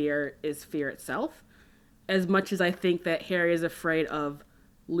biggest fear is fear itself, as much as I think that Harry is afraid of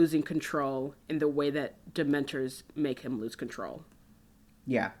losing control in the way that Dementors make him lose control.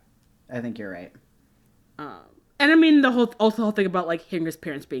 Yeah, I think you're right. And I mean, the whole thing about, like, hearing his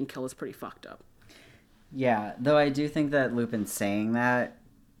parents being killed is pretty fucked up. Yeah, though I do think that Lupin saying that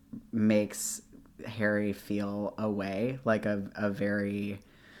makes Harry feel a way, like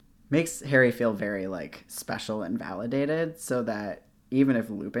makes Harry feel very, like, special and validated, so that even if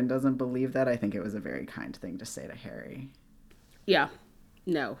Lupin doesn't believe that, I think it was a very kind thing to say to Harry. Yeah.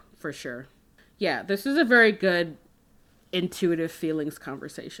 No, for sure. Yeah, this is a very good intuitive feelings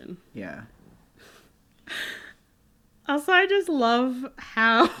conversation. Yeah. Also, I just love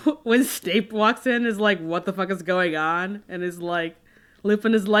how when Snape walks in is like, what the fuck is going on? And is like,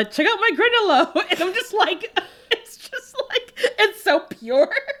 Lupin is like, check out my Grindylow. And I'm just like, it's so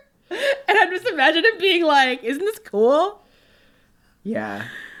pure. And I'm just imagining him being like, isn't this cool? Yeah.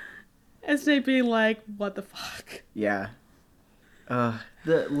 And Snape being like, what the fuck? Yeah.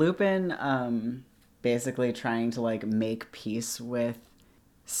 The Lupin basically trying to, like, make peace with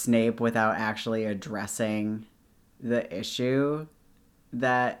Snape without actually addressing the issue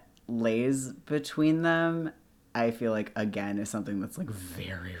that lays between them, I feel like, again, is something that's, like,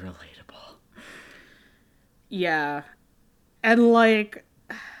 very relatable. Yeah. And, like,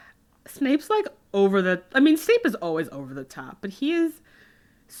 Snape's, like, Snape is always over the top, but he is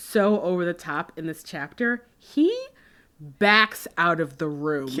so over the top in this chapter. He backs out of the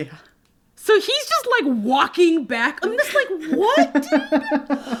room. Yeah. So he's just, like, walking back. I'm just like, what, dude?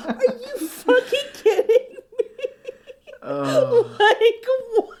 Are you fucking kidding me? Oh. Like,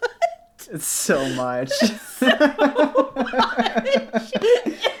 what? It's so much. So much.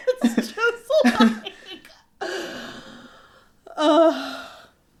 It's just like... Oh,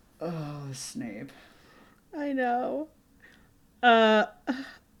 Snape. I know.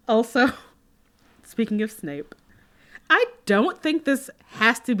 Also, speaking of Snape, I don't think this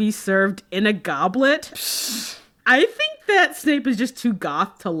has to be served in a goblet. I think that Snape is just too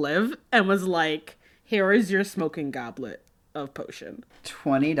goth to live and was like, here is your smoking goblet of potion.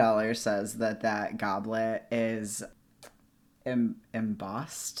 $20 says that goblet is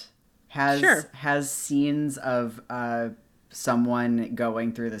embossed. Has scenes of someone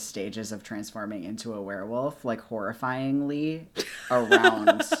going through the stages of transforming into a werewolf, like, horrifyingly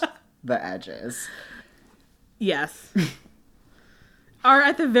around the edges. Yes. Or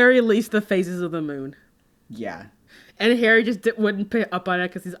at the very least, the phases of the moon. Yeah. And Harry just wouldn't pick up on it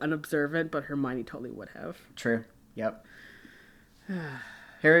because he's unobservant, but Hermione totally would have. True. Yep.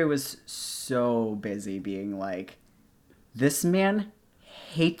 Harry was so busy being like, this man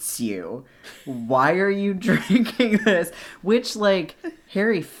hates you. Why are you drinking this? Which, like,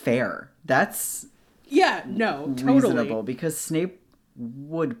 Harry, fair. That's totally reasonable, because Snape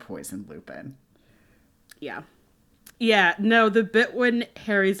would poison Lupin. Yeah. Yeah, no, the bit when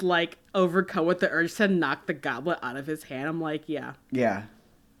Harry's, like, overcome with the urge to knock the goblet out of his hand, I'm like, yeah. Yeah.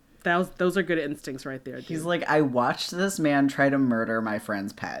 Those are good instincts right there, dude. He's like, I watched this man try to murder my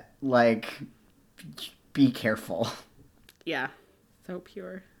friend's pet. Like, be careful. Yeah. So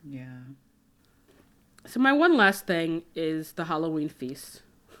pure. Yeah. So my one last thing is the Halloween feast,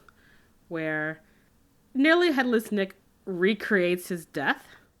 where Nearly Headless Nick recreates his death,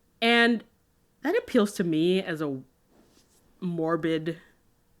 and that appeals to me as a morbid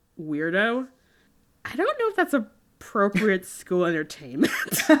weirdo. I don't know if that's appropriate school entertainment.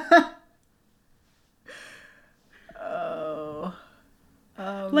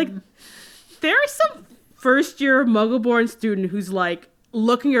 Like, there are some first-year Muggle-born student who's, like,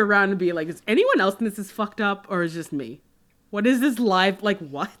 looking around and being like, is anyone else in this is fucked up, or is just me? What is this live? Like,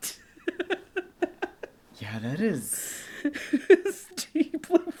 what? Yeah, that is... It's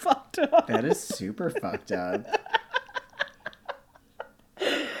deeply fucked up. That is super fucked up.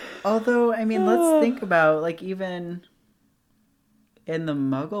 Although, I mean, let's think about, like, even in the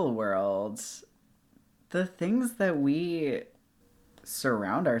Muggle world, the things that we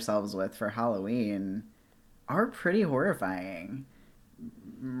surround ourselves with for Halloween are pretty horrifying.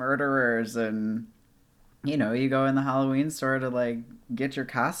 Murderers, and, you know, you go in the Halloween store to, like, get your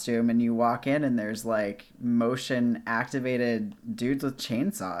costume, and you walk in and there's, like, motion activated dudes with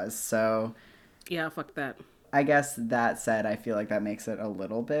chainsaws. So Yeah, fuck that. I guess that said, I feel like that makes it a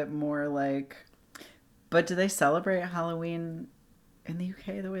little bit more like... But do they celebrate Halloween in the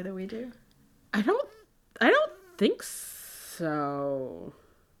UK the way that we do? I don't think so.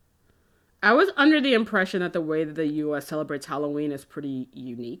 I was under the impression that the way that the US celebrates Halloween is pretty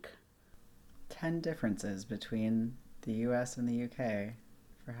unique. 10 differences between the US and the UK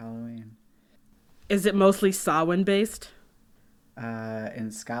for Halloween. Is it mostly Samhain based?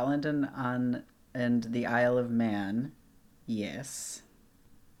 In Scotland and the Isle of Man, yes.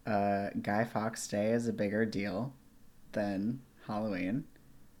 Guy Fawkes Day is a bigger deal than Halloween.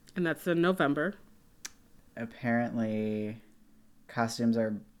 And that's in November. apparently costumes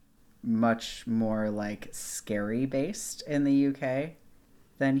are much more like scary based in the UK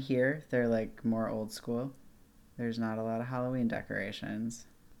than here. They're like more old school. There's not a lot of Halloween decorations,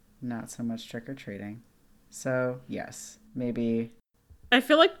 not so much trick-or-treating. So yes, maybe. I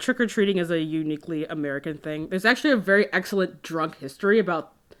feel like trick-or-treating is a uniquely American thing. There's actually a very excellent drunk history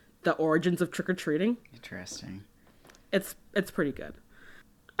about the origins of trick-or-treating. Interesting. It's pretty good.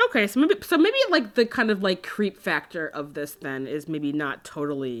 Okay, so maybe like the kind of like creep factor of this then is maybe not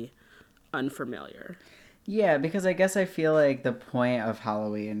totally unfamiliar. Yeah, because I guess I feel like the point of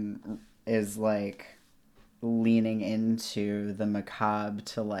Halloween is like leaning into the macabre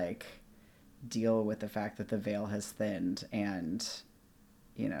to like deal with the fact that the veil has thinned and,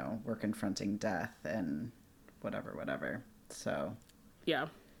 you know, we're confronting death and whatever. So Yeah,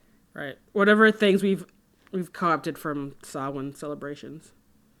 right. Whatever things we've co-opted from Samhain celebrations.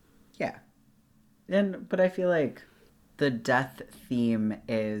 yeah. But I feel like the death theme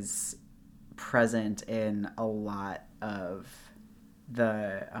is present in a lot of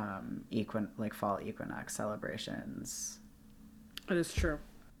the fall equinox celebrations. That is true.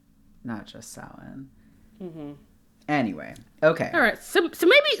 Not just Samhain. Mm-hmm. Anyway, okay. All right, so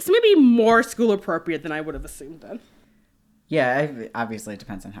maybe more school appropriate than I would have assumed then. Yeah, obviously it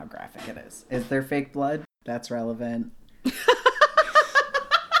depends on how graphic it is. Is there fake blood? That's relevant.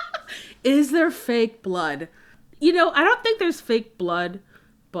 Is there fake blood? You know, I don't think there's fake blood,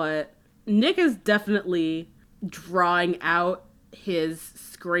 but Nick is definitely drawing out his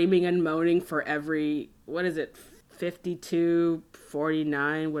screaming and moaning for every, 52,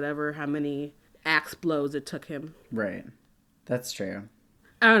 49, whatever, how many axe blows it took him. Right. That's true.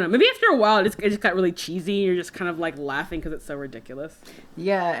 I don't know. Maybe after a while, it just got really cheesy. You're just kind of like laughing because it's so ridiculous.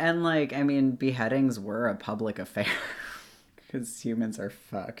 Yeah, and like, I mean, beheadings were a public affair because humans are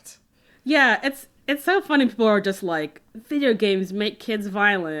fucked. Yeah, it's so funny. People are just like, video games make kids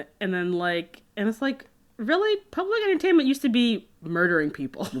violent, and it's like, really, public entertainment used to be murdering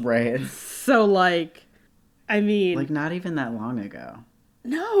people, Right. So like, I mean, Like, not even that long ago.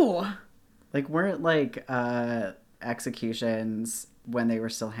 no. Like, weren't like executions when they were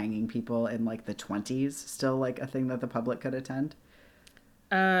still hanging people in like the 20s still like a thing that the public could attend?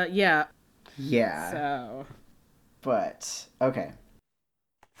 Yeah. Yeah. So, But okay.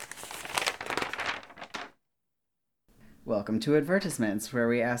 Welcome to Advertisements, where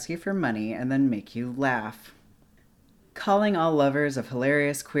we ask you for money and then make you laugh. Calling all lovers of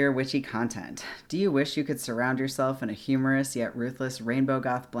hilarious, queer, witchy content. Do you wish you could surround yourself in a humorous yet ruthless rainbow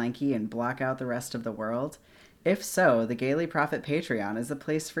goth blankie and block out the rest of the world? If so, the Gaily Prophet Patreon is the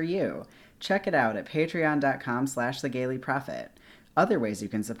place for you. Check it out at patreon.com/thegailyprophet. Other ways you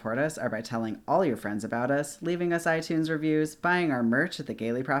can support us are by telling all your friends about us, leaving us iTunes reviews, buying our merch at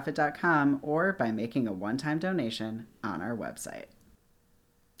thegailyprophet.com, or by making a one-time donation on our website.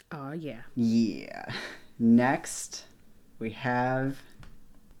 oh yeah. Yeah. Next, we have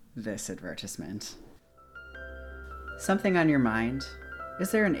this advertisement. Something on your mind?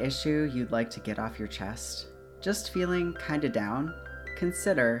 Is there an issue you'd like to get off your chest? Just feeling kinda down?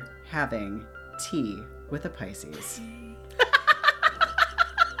 Consider having tea with a Pisces.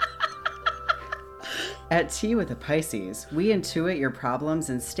 At Tea with a Pisces, we intuit your problems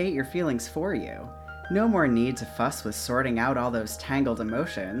and state your feelings for you. No more need to fuss with sorting out all those tangled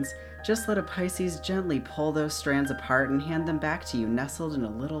emotions. Just let a Pisces gently pull those strands apart and hand them back to you nestled in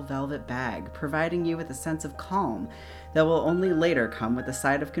a little velvet bag, providing you with a sense of calm that will only later come with a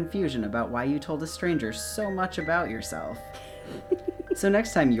side of confusion about why you told a stranger so much about yourself. So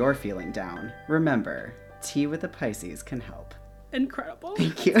next time you're feeling down, remember, Tea with a Pisces can help. Incredible.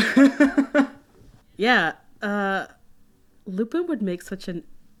 Thank you. Yeah, Lupin would make such an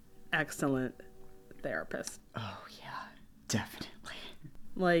excellent therapist. Oh, yeah, definitely.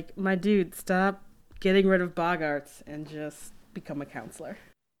 Like, my dude, stop getting rid of Bogarts and just become a counselor.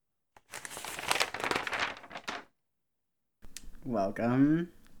 Welcome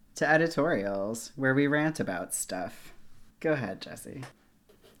to Editorials, where we rant about stuff. Go ahead, Jesse.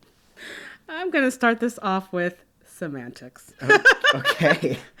 I'm going to start this off with semantics.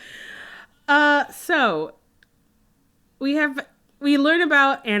 Okay. So we learn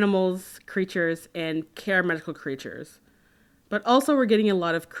about animals, creatures, and medical creatures, but also we're getting a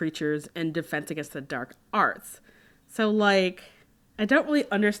lot of creatures and defense against the dark arts. So like, I don't really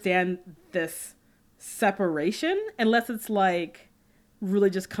understand this separation unless it's like really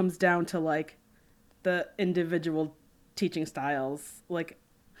just comes down to like the individual teaching styles. Like,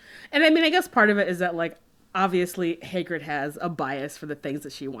 and I mean, I guess part of it is that like, obviously Hagrid has a bias for the things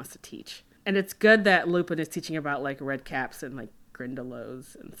that she wants to teach. And it's good that Lupin is teaching about, like, red caps and, like,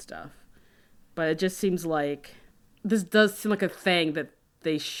 grindylows and stuff. But it just seems like this does seem like a thing that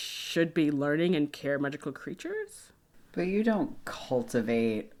they should be learning and care magical creatures. But you don't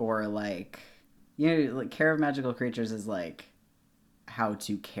cultivate or like, you know, like care of magical creatures is like how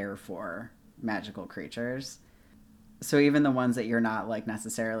to care for magical creatures. So even the ones that you're not like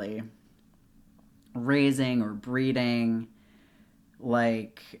necessarily raising or breeding,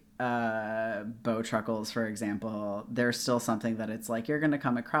 like bowtruckles, for example, there's still something that it's like you're going to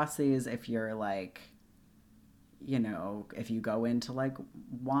come across these if you're like, you know, if you go into like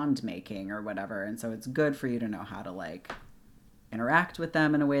wand making or whatever. And so it's good for you to know how to like interact with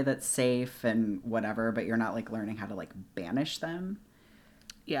them in a way that's safe and whatever, but you're not like learning how to like banish them.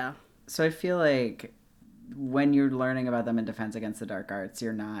 Yeah. So I feel like when you're learning about them in Defense Against the Dark Arts,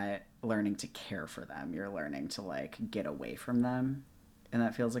 you're not learning to care for them. You're learning to like get away from them. And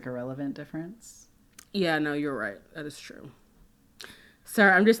that feels like a relevant difference. Yeah, no, you're right. That is true.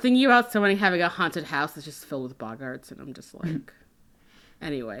 Sorry, I'm just thinking about somebody having a haunted house that's just filled with boggarts, and I'm just like...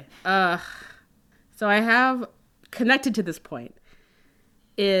 Anyway. So I have, connected to this point,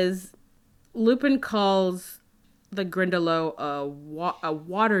 is Lupin calls the Grindylow a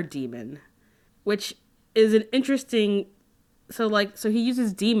water demon, which is an interesting... So he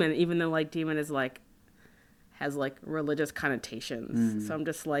uses demon, even though, like, demon is, like, has, like, religious connotations. So I'm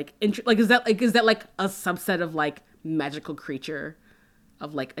just, like... is that like, a subset of, like, magical creature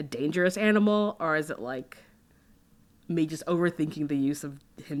of, like, a dangerous animal? Or is it, like, me just overthinking the use of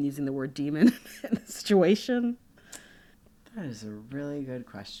him using the word demon in the situation? That is a really good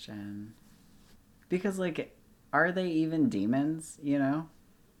question. Because, like, are they even demons, you know?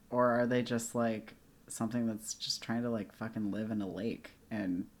 Or are they just, like, something that's just trying to, like, fucking live in a lake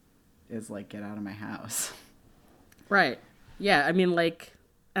and is, like, get out of my house? Right. Yeah, I mean, like...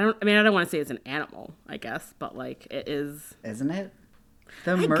 I don't want to say it's an animal, I guess, but, like, it is... Isn't it?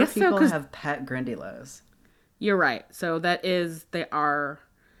 The mer people have pet Grindylows. You're right. So they are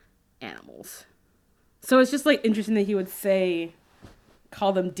animals. So it's just, like, interesting that he would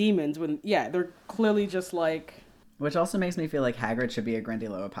call them demons when, yeah, they're clearly just, like... Which also makes me feel like Hagrid should be a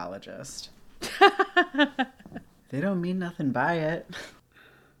Grindylow apologist. They don't mean nothing by it.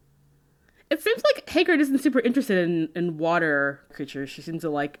 It seems like Hagrid isn't super interested in water creatures. She seems to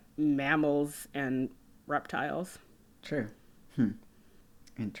like mammals and reptiles. True.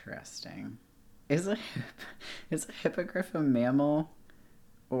 Interesting. Is a hippogriff a mammal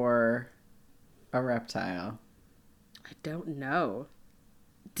or a reptile? I don't know.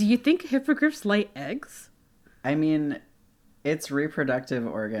 Do you think hippogriffs lay eggs? I mean, its reproductive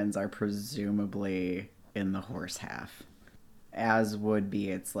organs are presumably in the horse half, as would be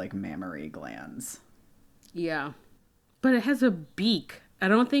its, like, mammary glands. Yeah. But it has a beak. I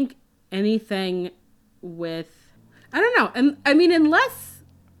don't think anything with... I don't know. And I mean, unless...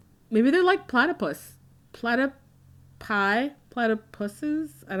 Maybe they're like platypus. Platypuses?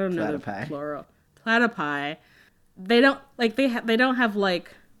 I don't know the plural. Platypi. They don't, like, they don't have,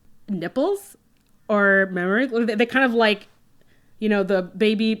 like, nipples or mammary. They kind of, like, you know, the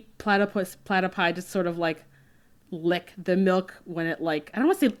baby platypi just sort of, like, lick the milk when it, like, I don't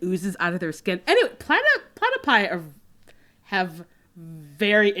want to say oozes out of their skin. Anyway, platypi have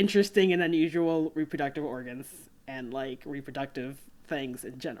very interesting and unusual reproductive organs and, like, reproductive things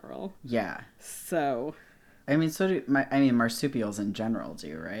in general. Yeah. So. I mean, so do marsupials in general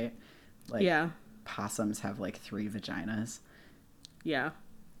do, right? Like, yeah. Possums have, like, 3 vaginas. Yeah.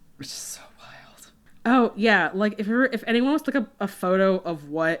 Which is so wild. Oh, yeah. Like, if anyone wants to look up a photo of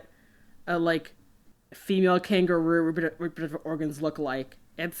what a, like, female kangaroo reproductive organs look like,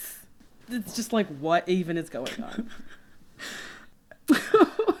 it's just like, what even is going on?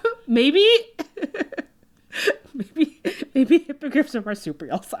 Maybe hippogriffs are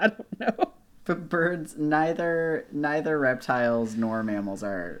marsupials. I don't know. But birds, neither reptiles nor mammals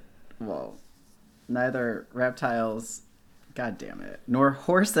are, well, neither reptiles, god damn it, nor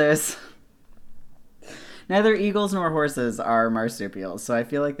horses. Neither eagles nor horses are marsupials. So I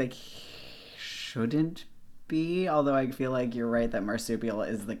feel like they shouldn't be, although I feel like you're right that marsupial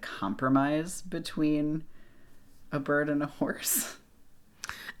is the compromise between a bird and a horse.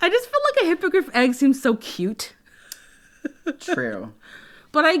 I just feel like a hippogriff egg seems so cute. True.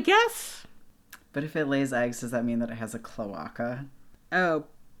 But I guess... But if it lays eggs, does that mean that it has a cloaca? Oh,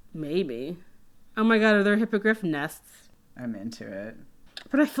 maybe. Oh my god, are there hippogriff nests? I'm into it.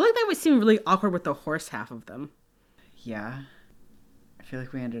 But I feel like that would seem really awkward with the horse half of them. Yeah. I feel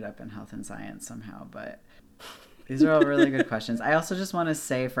like we ended up in health and science somehow, but these are all really good questions. I also just want to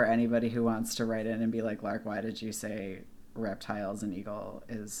say for anybody who wants to write in and be like, Lark, why did you say reptiles and eagle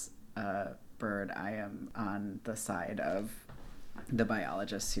is a bird? I am on the side of The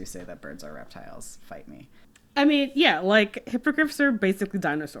biologists who say that birds are reptiles fight me. I mean, yeah, like, hippogriffs are basically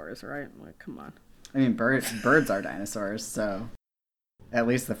dinosaurs, right? Like, come on. I mean, birds are dinosaurs, so at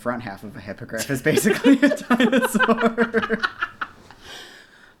least the front half of a hippogriff is basically a dinosaur.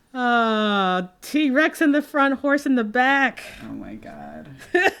 T-Rex in the front, horse in the back. Oh my god.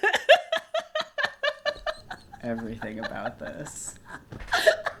 Everything about this.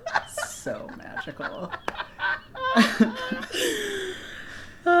 So magical.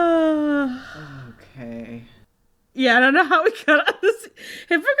 Okay. Yeah, I don't know how we got on this.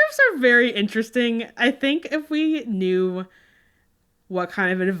 Hippogriffs are very interesting. I think if we knew what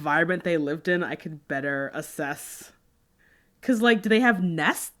kind of environment they lived in, I could better assess. Because, like, do they have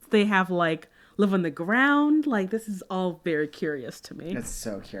nests? They have, like, live on the ground? Like, this is all very curious to me. It's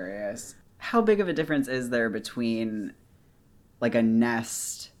so curious. How big of a difference is there between, like, a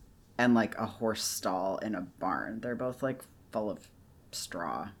nest and, like, a horse stall in a barn? They're both, like, full of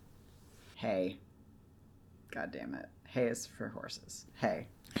straw. Hay. God damn it. Hay is for horses. Hay.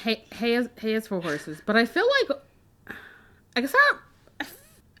 Hay is for horses. But I feel like, I guess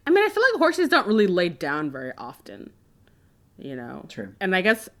I mean, I feel like horses don't really lay down very often. You know? True. And I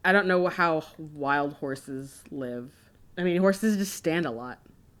guess I don't know how wild horses live. I mean, horses just stand a lot.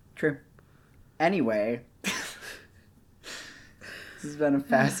 True. Anyway, this has been a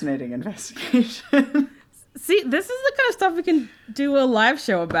fascinating investigation. See, this is the kind of stuff we can do a live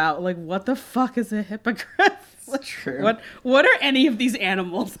show about. Like, what the fuck is a hippogriff? True. What are any of these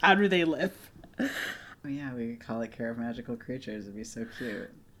animals? How do they live? Oh yeah, we could call it Care of Magical Creatures. It'd be so cute.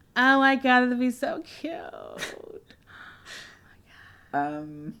 Oh my god, it'd be so cute. I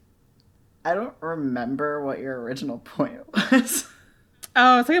don't remember what your original point was. Oh,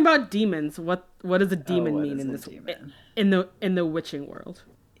 I was talking about demons. What does a demon mean in this demon? in the witching world?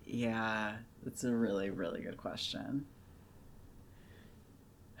 Yeah, that's a really, really good question.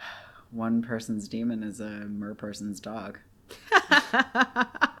 One person's demon is a mer person's dog.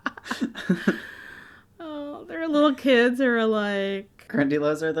 Oh, they're little kids who are like...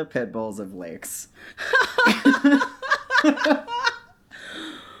 Grindylows are the pit bulls of lakes.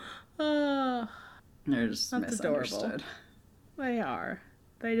 They're just That's misunderstood. adorable. They are.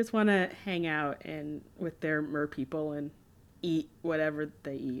 They just want to hang out with their mer people and eat whatever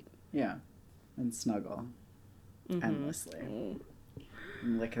they eat. Yeah, and snuggle endlessly. And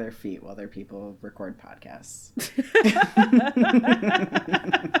lick their feet while their people record podcasts.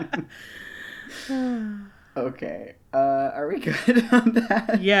 Okay, are we good on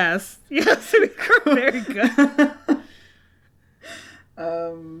that? Yes, we're very good.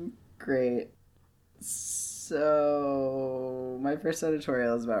 Great. So, my first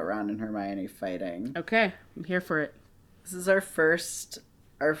editorial is about Ron and Hermione fighting. Okay, I'm here for it. This is our first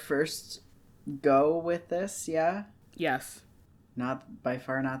go with this, yeah? Yes. By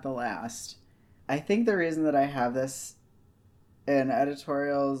far not the last. I think the reason that I have this in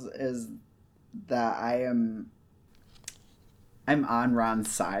editorials is that I'm on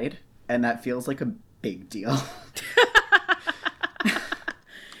Ron's side, and that feels like a big deal.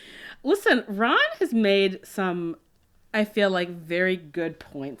 Listen, Ron has made some, I feel like, very good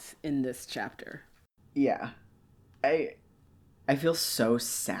points in this chapter. Yeah. I feel so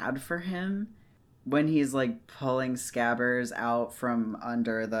sad for him when he's, like, pulling Scabbers out from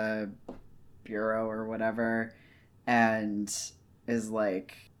under the bureau or whatever, and is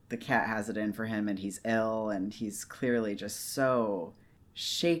like, the cat has it in for him, and he's ill, and he's clearly just so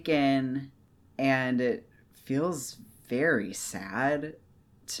shaken, and it feels very sad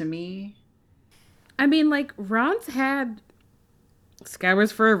to me. I mean, like, Ron's had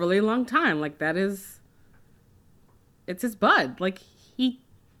Scabbers for a really long time. Like, it's his bud. Like,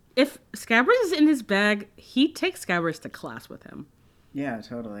 if Scabbers is in his bag, he takes Scabbers to class with him. Yeah,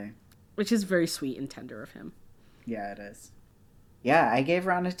 totally. Which is very sweet and tender of him. Yeah, it is. Yeah, I gave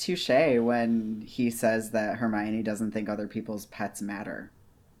Ron a touche when he says that Hermione doesn't think other people's pets matter.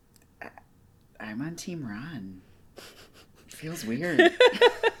 I'm on Team Ron. It feels weird.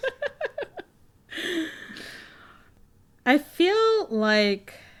 I feel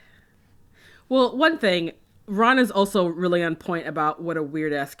like... Well, one thing, Ron is also really on point about what a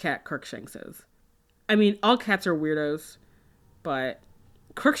weird-ass cat Crookshanks is. I mean, all cats are weirdos, but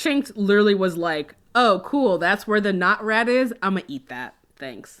Crookshanks literally was like, oh, cool, that's where the knot rat is? I'm gonna eat that.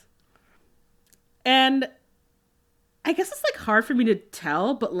 Thanks. And I guess it's, like, hard for me to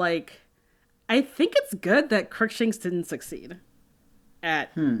tell, but, like, I think it's good that Crookshanks didn't succeed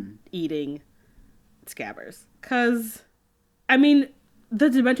at eating Scabbers. Because, I mean, the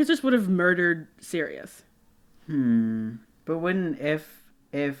Dementors just would have murdered Sirius. But wouldn't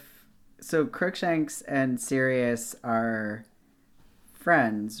so Crookshanks and Sirius are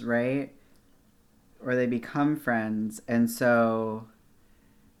friends, right? Or they become friends, and so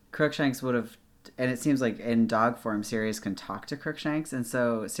Crookshanks would have, and it seems like in dog form, Sirius can talk to Crookshanks, and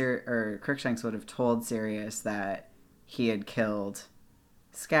so Crookshanks would have told Sirius that he had killed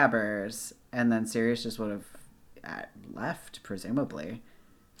Scabbers, and then Sirius just would have left, presumably.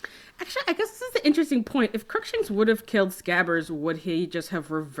 Actually, I guess this is the interesting point. If Crookshanks would have killed Scabbers, would he just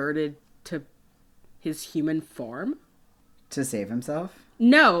have reverted to his human form? To save himself?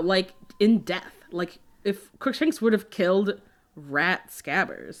 No, like, in death. Like, if Crookshanks would have killed Rat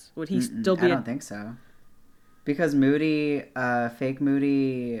Scabbers, would he still be... I don't think so. Because Moody, fake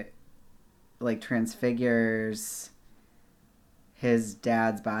Moody, like, transfigures his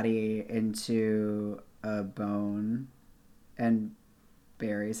dad's body into a bone and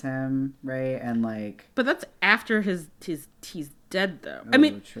buries him, right? And, like... But that's after he's dead, though. Oh, I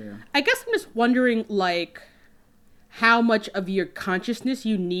mean, true. I guess I'm just wondering, like, how much of your consciousness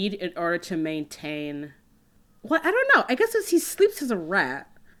you need in order to maintain... Well, I don't know. I guess he sleeps as a rat,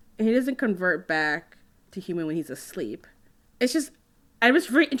 and he doesn't convert back to human when he's asleep. It's just... I'm just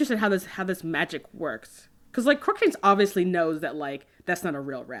very interested in how this magic works. Because, like, Crookshanks obviously knows that, like, that's not a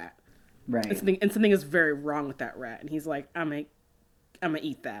real rat. Right. And something is very wrong with that rat. And he's like, I'm gonna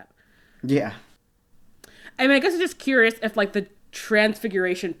eat that. Yeah. I mean, I guess I'm just curious if, like, the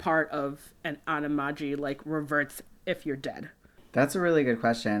transfiguration part of an animagi, like, reverts if you're dead. That's a really good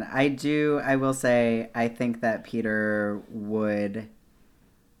question. I will say, I think that Peter would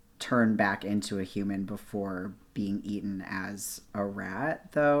turn back into a human before being eaten as a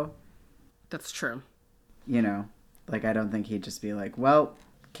rat, though. That's true. You know, like, I don't think he'd just be like, well,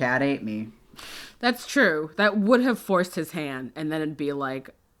 cat ate me. That's true. That would have forced his hand, and then it'd be like,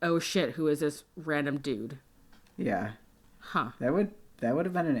 oh shit, who is this random dude? Yeah. Huh. That would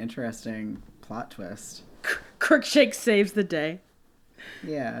have been an interesting plot twist. Crookshanks saves the day.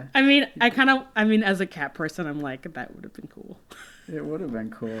 Yeah. I mean, as a cat person, I'm like, that would have been cool. It would have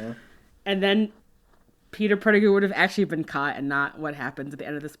been cool. And then Peter Pettigrew would have actually been caught and not what happens at the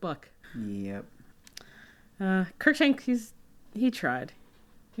end of this book. Yep. Crookshanks, he tried.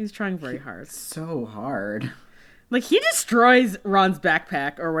 He's trying very hard. So hard. Like, he destroys Ron's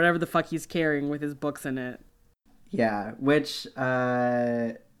backpack or whatever the fuck he's carrying with his books in it. Yeah, which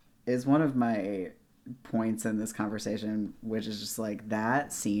is one of my points in this conversation, which is just like,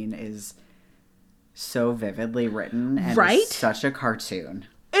 that scene is so vividly written and right? is such a cartoon.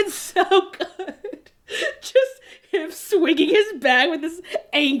 It's so good. Just him swinging his bag with this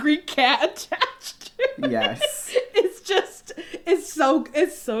angry cat attached to it. Yes. It's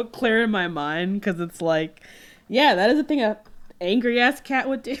so clear in my mind, because it's like, yeah, that is a thing a angry ass cat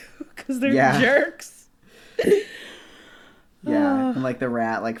would do, because they're jerks. Yeah, and like the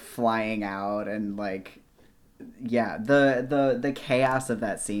rat like flying out, and like, yeah, the chaos of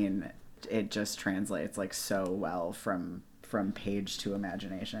that scene, it just translates like so well from page to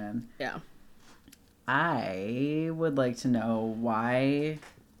imagination. Yeah. I would like to know why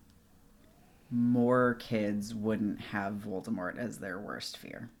more kids wouldn't have Voldemort as their worst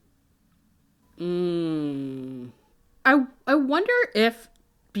fear. I wonder if,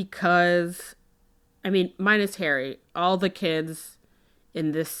 because, I mean, minus Harry, all the kids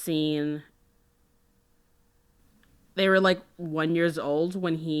in this scene, they were like 1 year old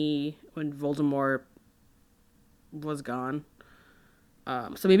when Voldemort was gone.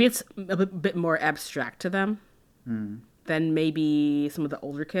 So maybe it's a bit more abstract to them than maybe some of the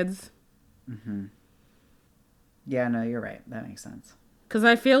older kids. Mm-hmm. Yeah, no, you're right. That makes sense. Because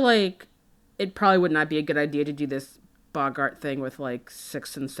I feel like it probably would not be a good idea to do this Bogart thing with like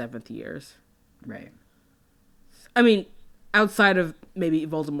 6th and 7th years. Right. I mean, outside of maybe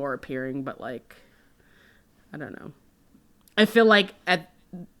Voldemort appearing, but like, I don't know. I feel like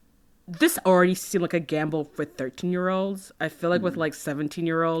this already seemed like a gamble with 13-year-olds. I feel like with like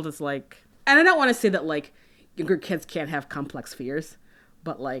 17-year-olds, it's like, and I don't want to say that like younger kids can't have complex fears,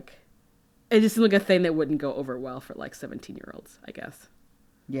 but like, it just seemed like a thing that wouldn't go over well for like 17-year-olds, I guess.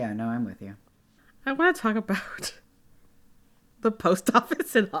 Yeah, no, I'm with you. I want to talk about the post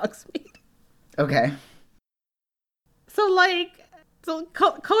office in Hogsmeade. Okay. So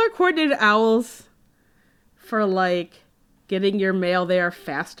color coordinated owls for like getting your mail there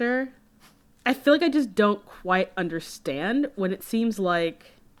faster. I feel like I just don't quite understand when it seems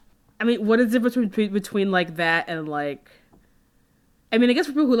like, I mean, what is the difference between like that and like, I mean, I guess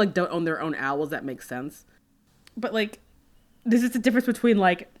for people who like don't own their own owls, that makes sense. But like, there's just a difference between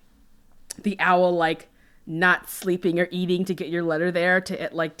like the owl like not sleeping or eating to get your letter there to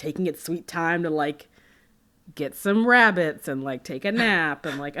it like taking its sweet time to like get some rabbits and like take a nap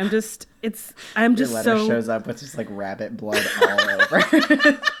and like I'm just Your letter so shows up with just like rabbit blood all over.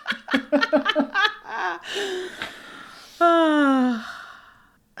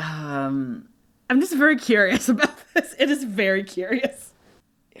 I'm just very curious about this. It is very curious.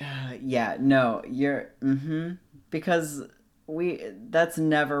 Yeah, no, because that's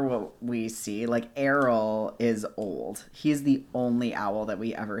never what we see. Like, Errol is old. He's the only owl that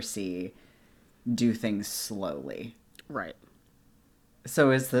we ever see do things slowly. Right.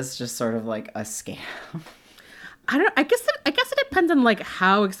 So is this just sort of like a scam? I guess it depends on like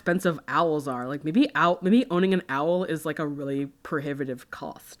how expensive owls are. Like maybe owning an owl is like a really prohibitive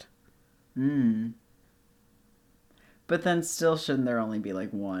cost. But then still, shouldn't there only be like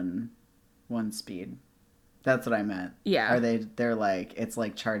one speed? That's what I meant. Yeah. They're like, it's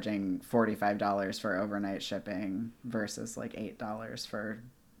like charging $45 for overnight shipping versus like $8 for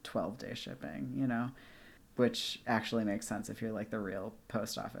 12-day shipping, you know? Which actually makes sense if you're like the real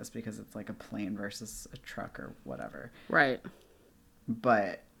post office, because it's like a plane versus a truck or whatever. Right.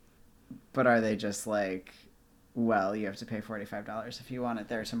 But are they just like, well, you have to pay $45 if you want it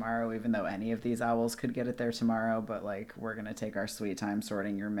there tomorrow, even though any of these owls could get it there tomorrow, but like, we're going to take our sweet time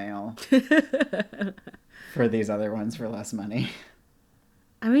sorting your mail for these other ones for less money.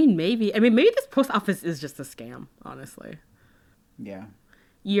 I mean, maybe this post office is just a scam, honestly. Yeah.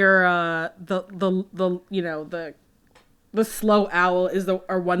 You're the the slow owl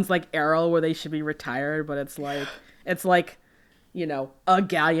are ones like Errol where they should be retired, but it's like you know, a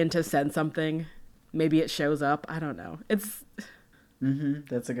galleon to send something. Maybe it shows up. I don't know.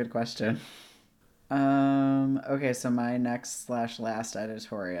 That's a good question. Okay, so my next / last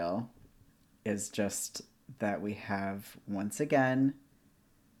editorial is just that we have, once again,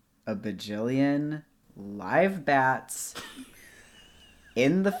 a bajillion live bats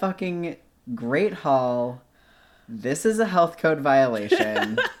in the fucking Great Hall. This is a health code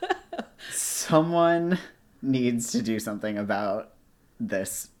violation. Someone needs to do something about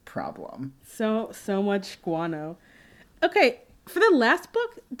this problem. So much guano. Okay, for the last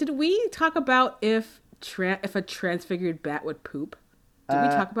book, did we talk about if a transfigured bat would poop? Did we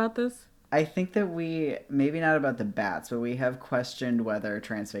talk about this? I think that maybe not about the bats, but we have questioned whether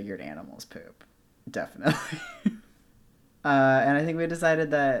transfigured animals poop. Definitely. And I think we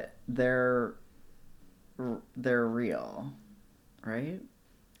decided that they're real, right?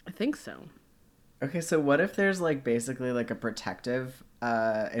 I think so. Okay, so what if there's like basically like a protective,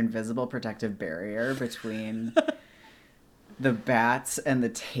 invisible protective barrier between the bats and the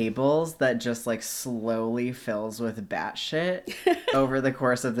tables that just like slowly fills with bat shit over the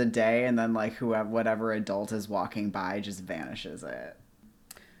course of the day, and then like whatever adult is walking by just vanishes it?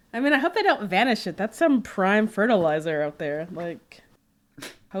 I mean, I hope they don't vanish it. That's some prime fertilizer out there. Like,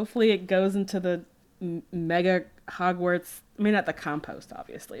 hopefully it goes into the mega Hogwarts. I mean, not the compost,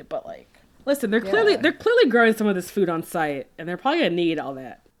 obviously, but like, listen, they're clearly growing some of this food on site, and they're probably gonna need all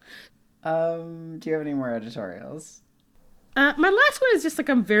that. Do you have any more editorials? My last one is just like,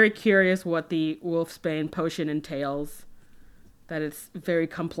 I'm very curious what the Wolfsbane potion entails. That it's very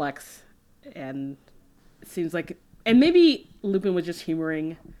complex, and it seems like, and maybe Lupin was just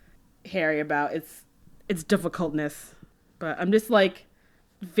humoring Harry about its difficultness, but I'm just like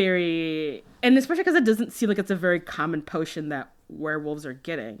very, and especially because it doesn't seem like it's a very common potion that werewolves are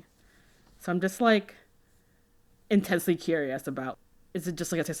getting. So I'm just like intensely curious about, is it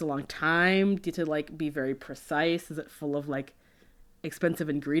just like it takes a long time? Do you have to like be very precise? Is it full of like expensive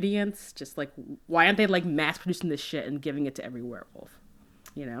ingredients? Just like, why aren't they like mass producing this shit and giving it to every werewolf?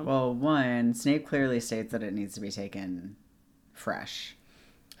 You know? Well, one, Snape clearly states that it needs to be taken fresh.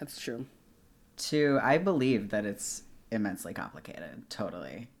 That's true. Two, I believe that it's immensely complicated.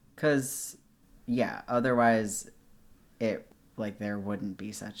 Totally. Because, yeah, otherwise it, like, there wouldn't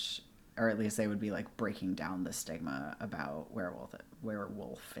be such, or at least they would be, like, breaking down the stigma about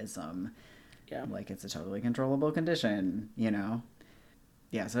werewolfism. Yeah. Like, it's a totally controllable condition, you know?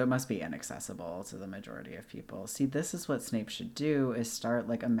 Yeah, so it must be inaccessible to the majority of people. See, this is what Snape should do, is start,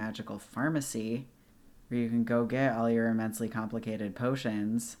 like, a magical pharmacy where you can go get all your immensely complicated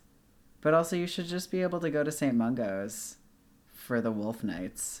potions. But also you should just be able to go to St. Mungo's for the wolf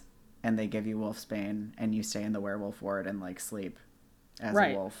nights, and they give you Wolfsbane, and you stay in the werewolf ward and, like, sleep as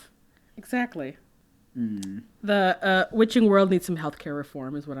a wolf. Exactly. The witching world needs some healthcare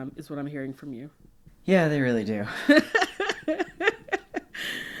reform, is what I'm hearing from you. Yeah, they really do.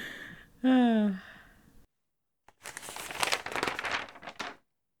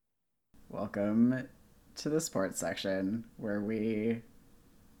 Welcome to the sports section, where we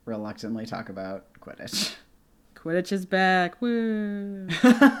reluctantly talk about Quidditch. Quidditch is back. Woo!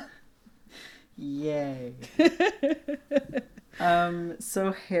 Yay.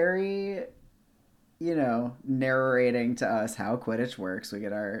 So Harry, narrating to us how Quidditch works. We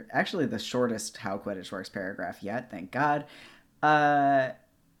get actually the shortest how Quidditch works paragraph yet, thank God.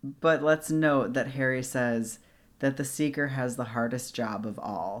 But let's note that Harry says that the Seeker has the hardest job of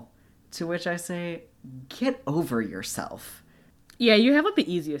all. To which I say, get over yourself. Yeah, you have like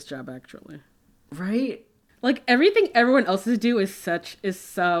the easiest job actually. Right? Like everything everyone else's do is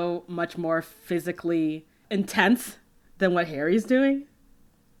so much more physically intense than what Harry's doing.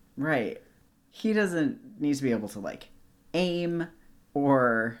 Right. He doesn't need to be able to like aim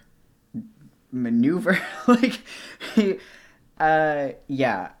or maneuver.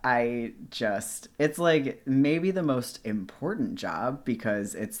 It's like maybe the most important job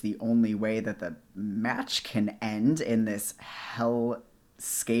because it's the only way that the match can end in this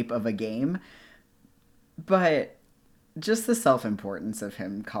hellscape of a game. But just the self-importance of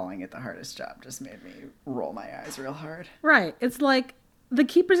him calling it the hardest job just made me roll my eyes real hard. Right. It's like the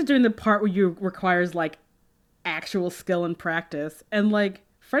keepers are doing the part where you requires like actual skill and practice. And like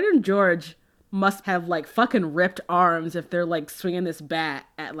Fred and George must have like fucking ripped arms if they're like swinging this bat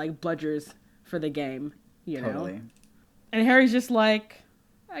at like bludgers for the game, you know? Totally. And Harry's just like,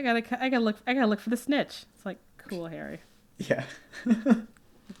 I gotta look for the snitch. It's like, cool, Harry. Yeah. Good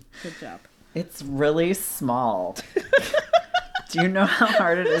job. It's really small. Do you know how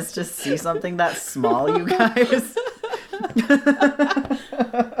hard it is to see something that small, you guys?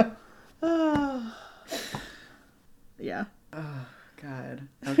 Yeah. Oh, God.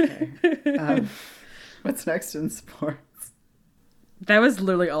 Okay. What's next in sports? That was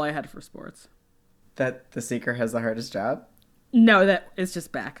literally all I had for sports. That the Seeker has the hardest job? No, that it's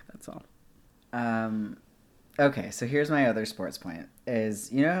just back. That's all. Okay, so here's my other sports point.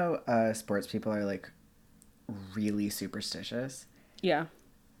 Is, sports people are, like, really superstitious? Yeah.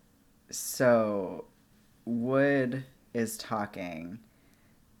 So, Wood is talking,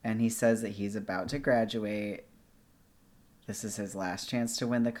 and he says that he's about to graduate. This is his last chance to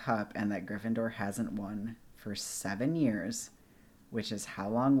win the cup, and that Gryffindor hasn't won for 7 years, which is how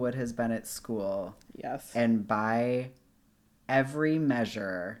long Wood has been at school. Yes. And by every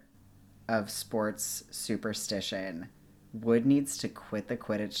measure of sports superstition, Wood needs to quit the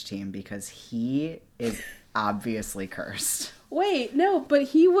Quidditch team because he is obviously cursed. Wait, no, but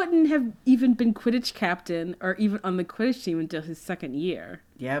he wouldn't have even been Quidditch captain or even on the Quidditch team until his second year.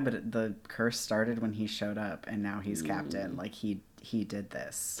 Yeah, but the curse started when he showed up, and now he's captain. Like, he did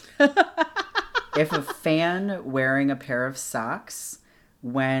this. If a fan wearing a pair of socks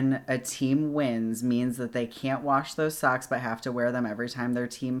when a team wins means that they can't wash those socks but have to wear them every time their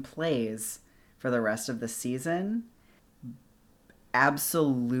team plays for the rest of the season,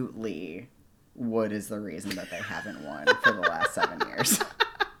 absolutely Wood is the reason that they haven't won for the last 7 years.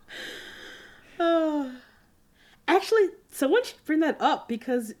 Actually, someone should bring that up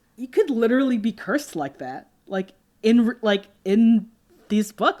because you could literally be cursed like that, like in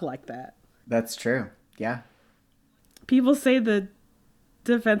this book like that. That's true. Yeah. People say the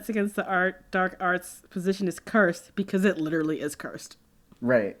Defense Against the Dark Arts position is cursed because it literally is cursed.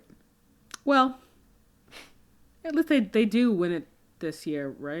 Right. Well, at least they do win it this year,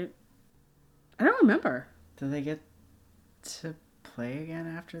 right? I don't remember. Do they get to play again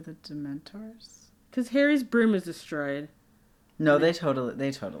after the Dementors? Because Harry's broom is destroyed. No, they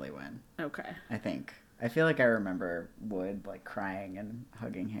totally win. Okay. I think. I feel like I remember Wood like crying and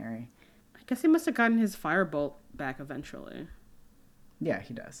hugging Harry. I guess he must have gotten his firebolt back eventually. Yeah,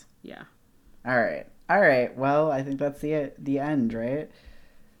 he does. Yeah. All right. Well, I think that's the end, right?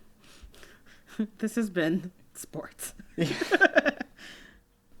 This has been sports.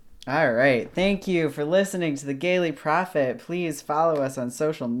 All right. Thank you for listening to The Gaily Prophet. Please follow us on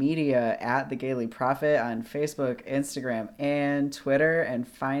social media at The Gaily Prophet on Facebook, Instagram, and Twitter, and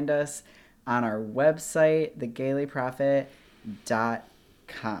find us on our website,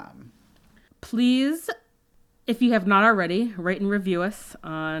 thegailyprophet.com. Please, if you have not already, rate and review us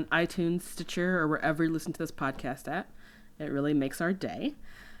on iTunes, Stitcher, or wherever you listen to this podcast at. It really makes our day.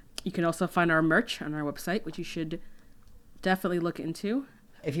 You can also find our merch on our website, which you should definitely look into.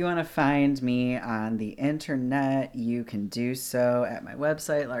 If you want to find me on the internet, you can do so at my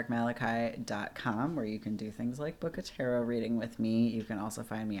website, larkmalachi.com, where you can do things like book a tarot reading with me. You can also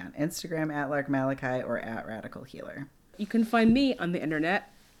find me on Instagram at larkmalachi or at Radical Healer. You can find me on the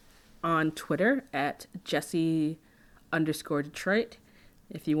internet on Twitter at Jessie_Detroit.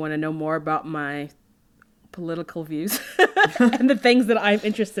 If you want to know more about my political views and the things that I'm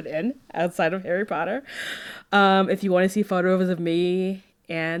interested in outside of Harry Potter. If you want to see photos of me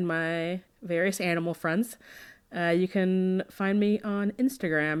and my various animal friends, you can find me on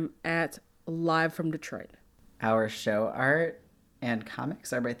Instagram at live from Detroit. Our show art and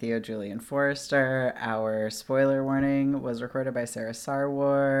comics are by Theo Julian Forrester. Our spoiler warning was recorded by Sarah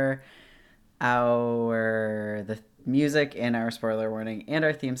Sarwar. The music in our spoiler warning and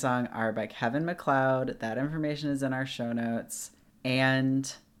our theme song are by Kevin MacLeod. That information is in our show notes.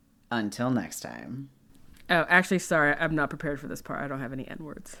 And until next time. Oh, actually, sorry, I'm not prepared for this part. I don't have any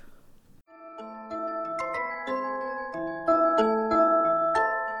N-words.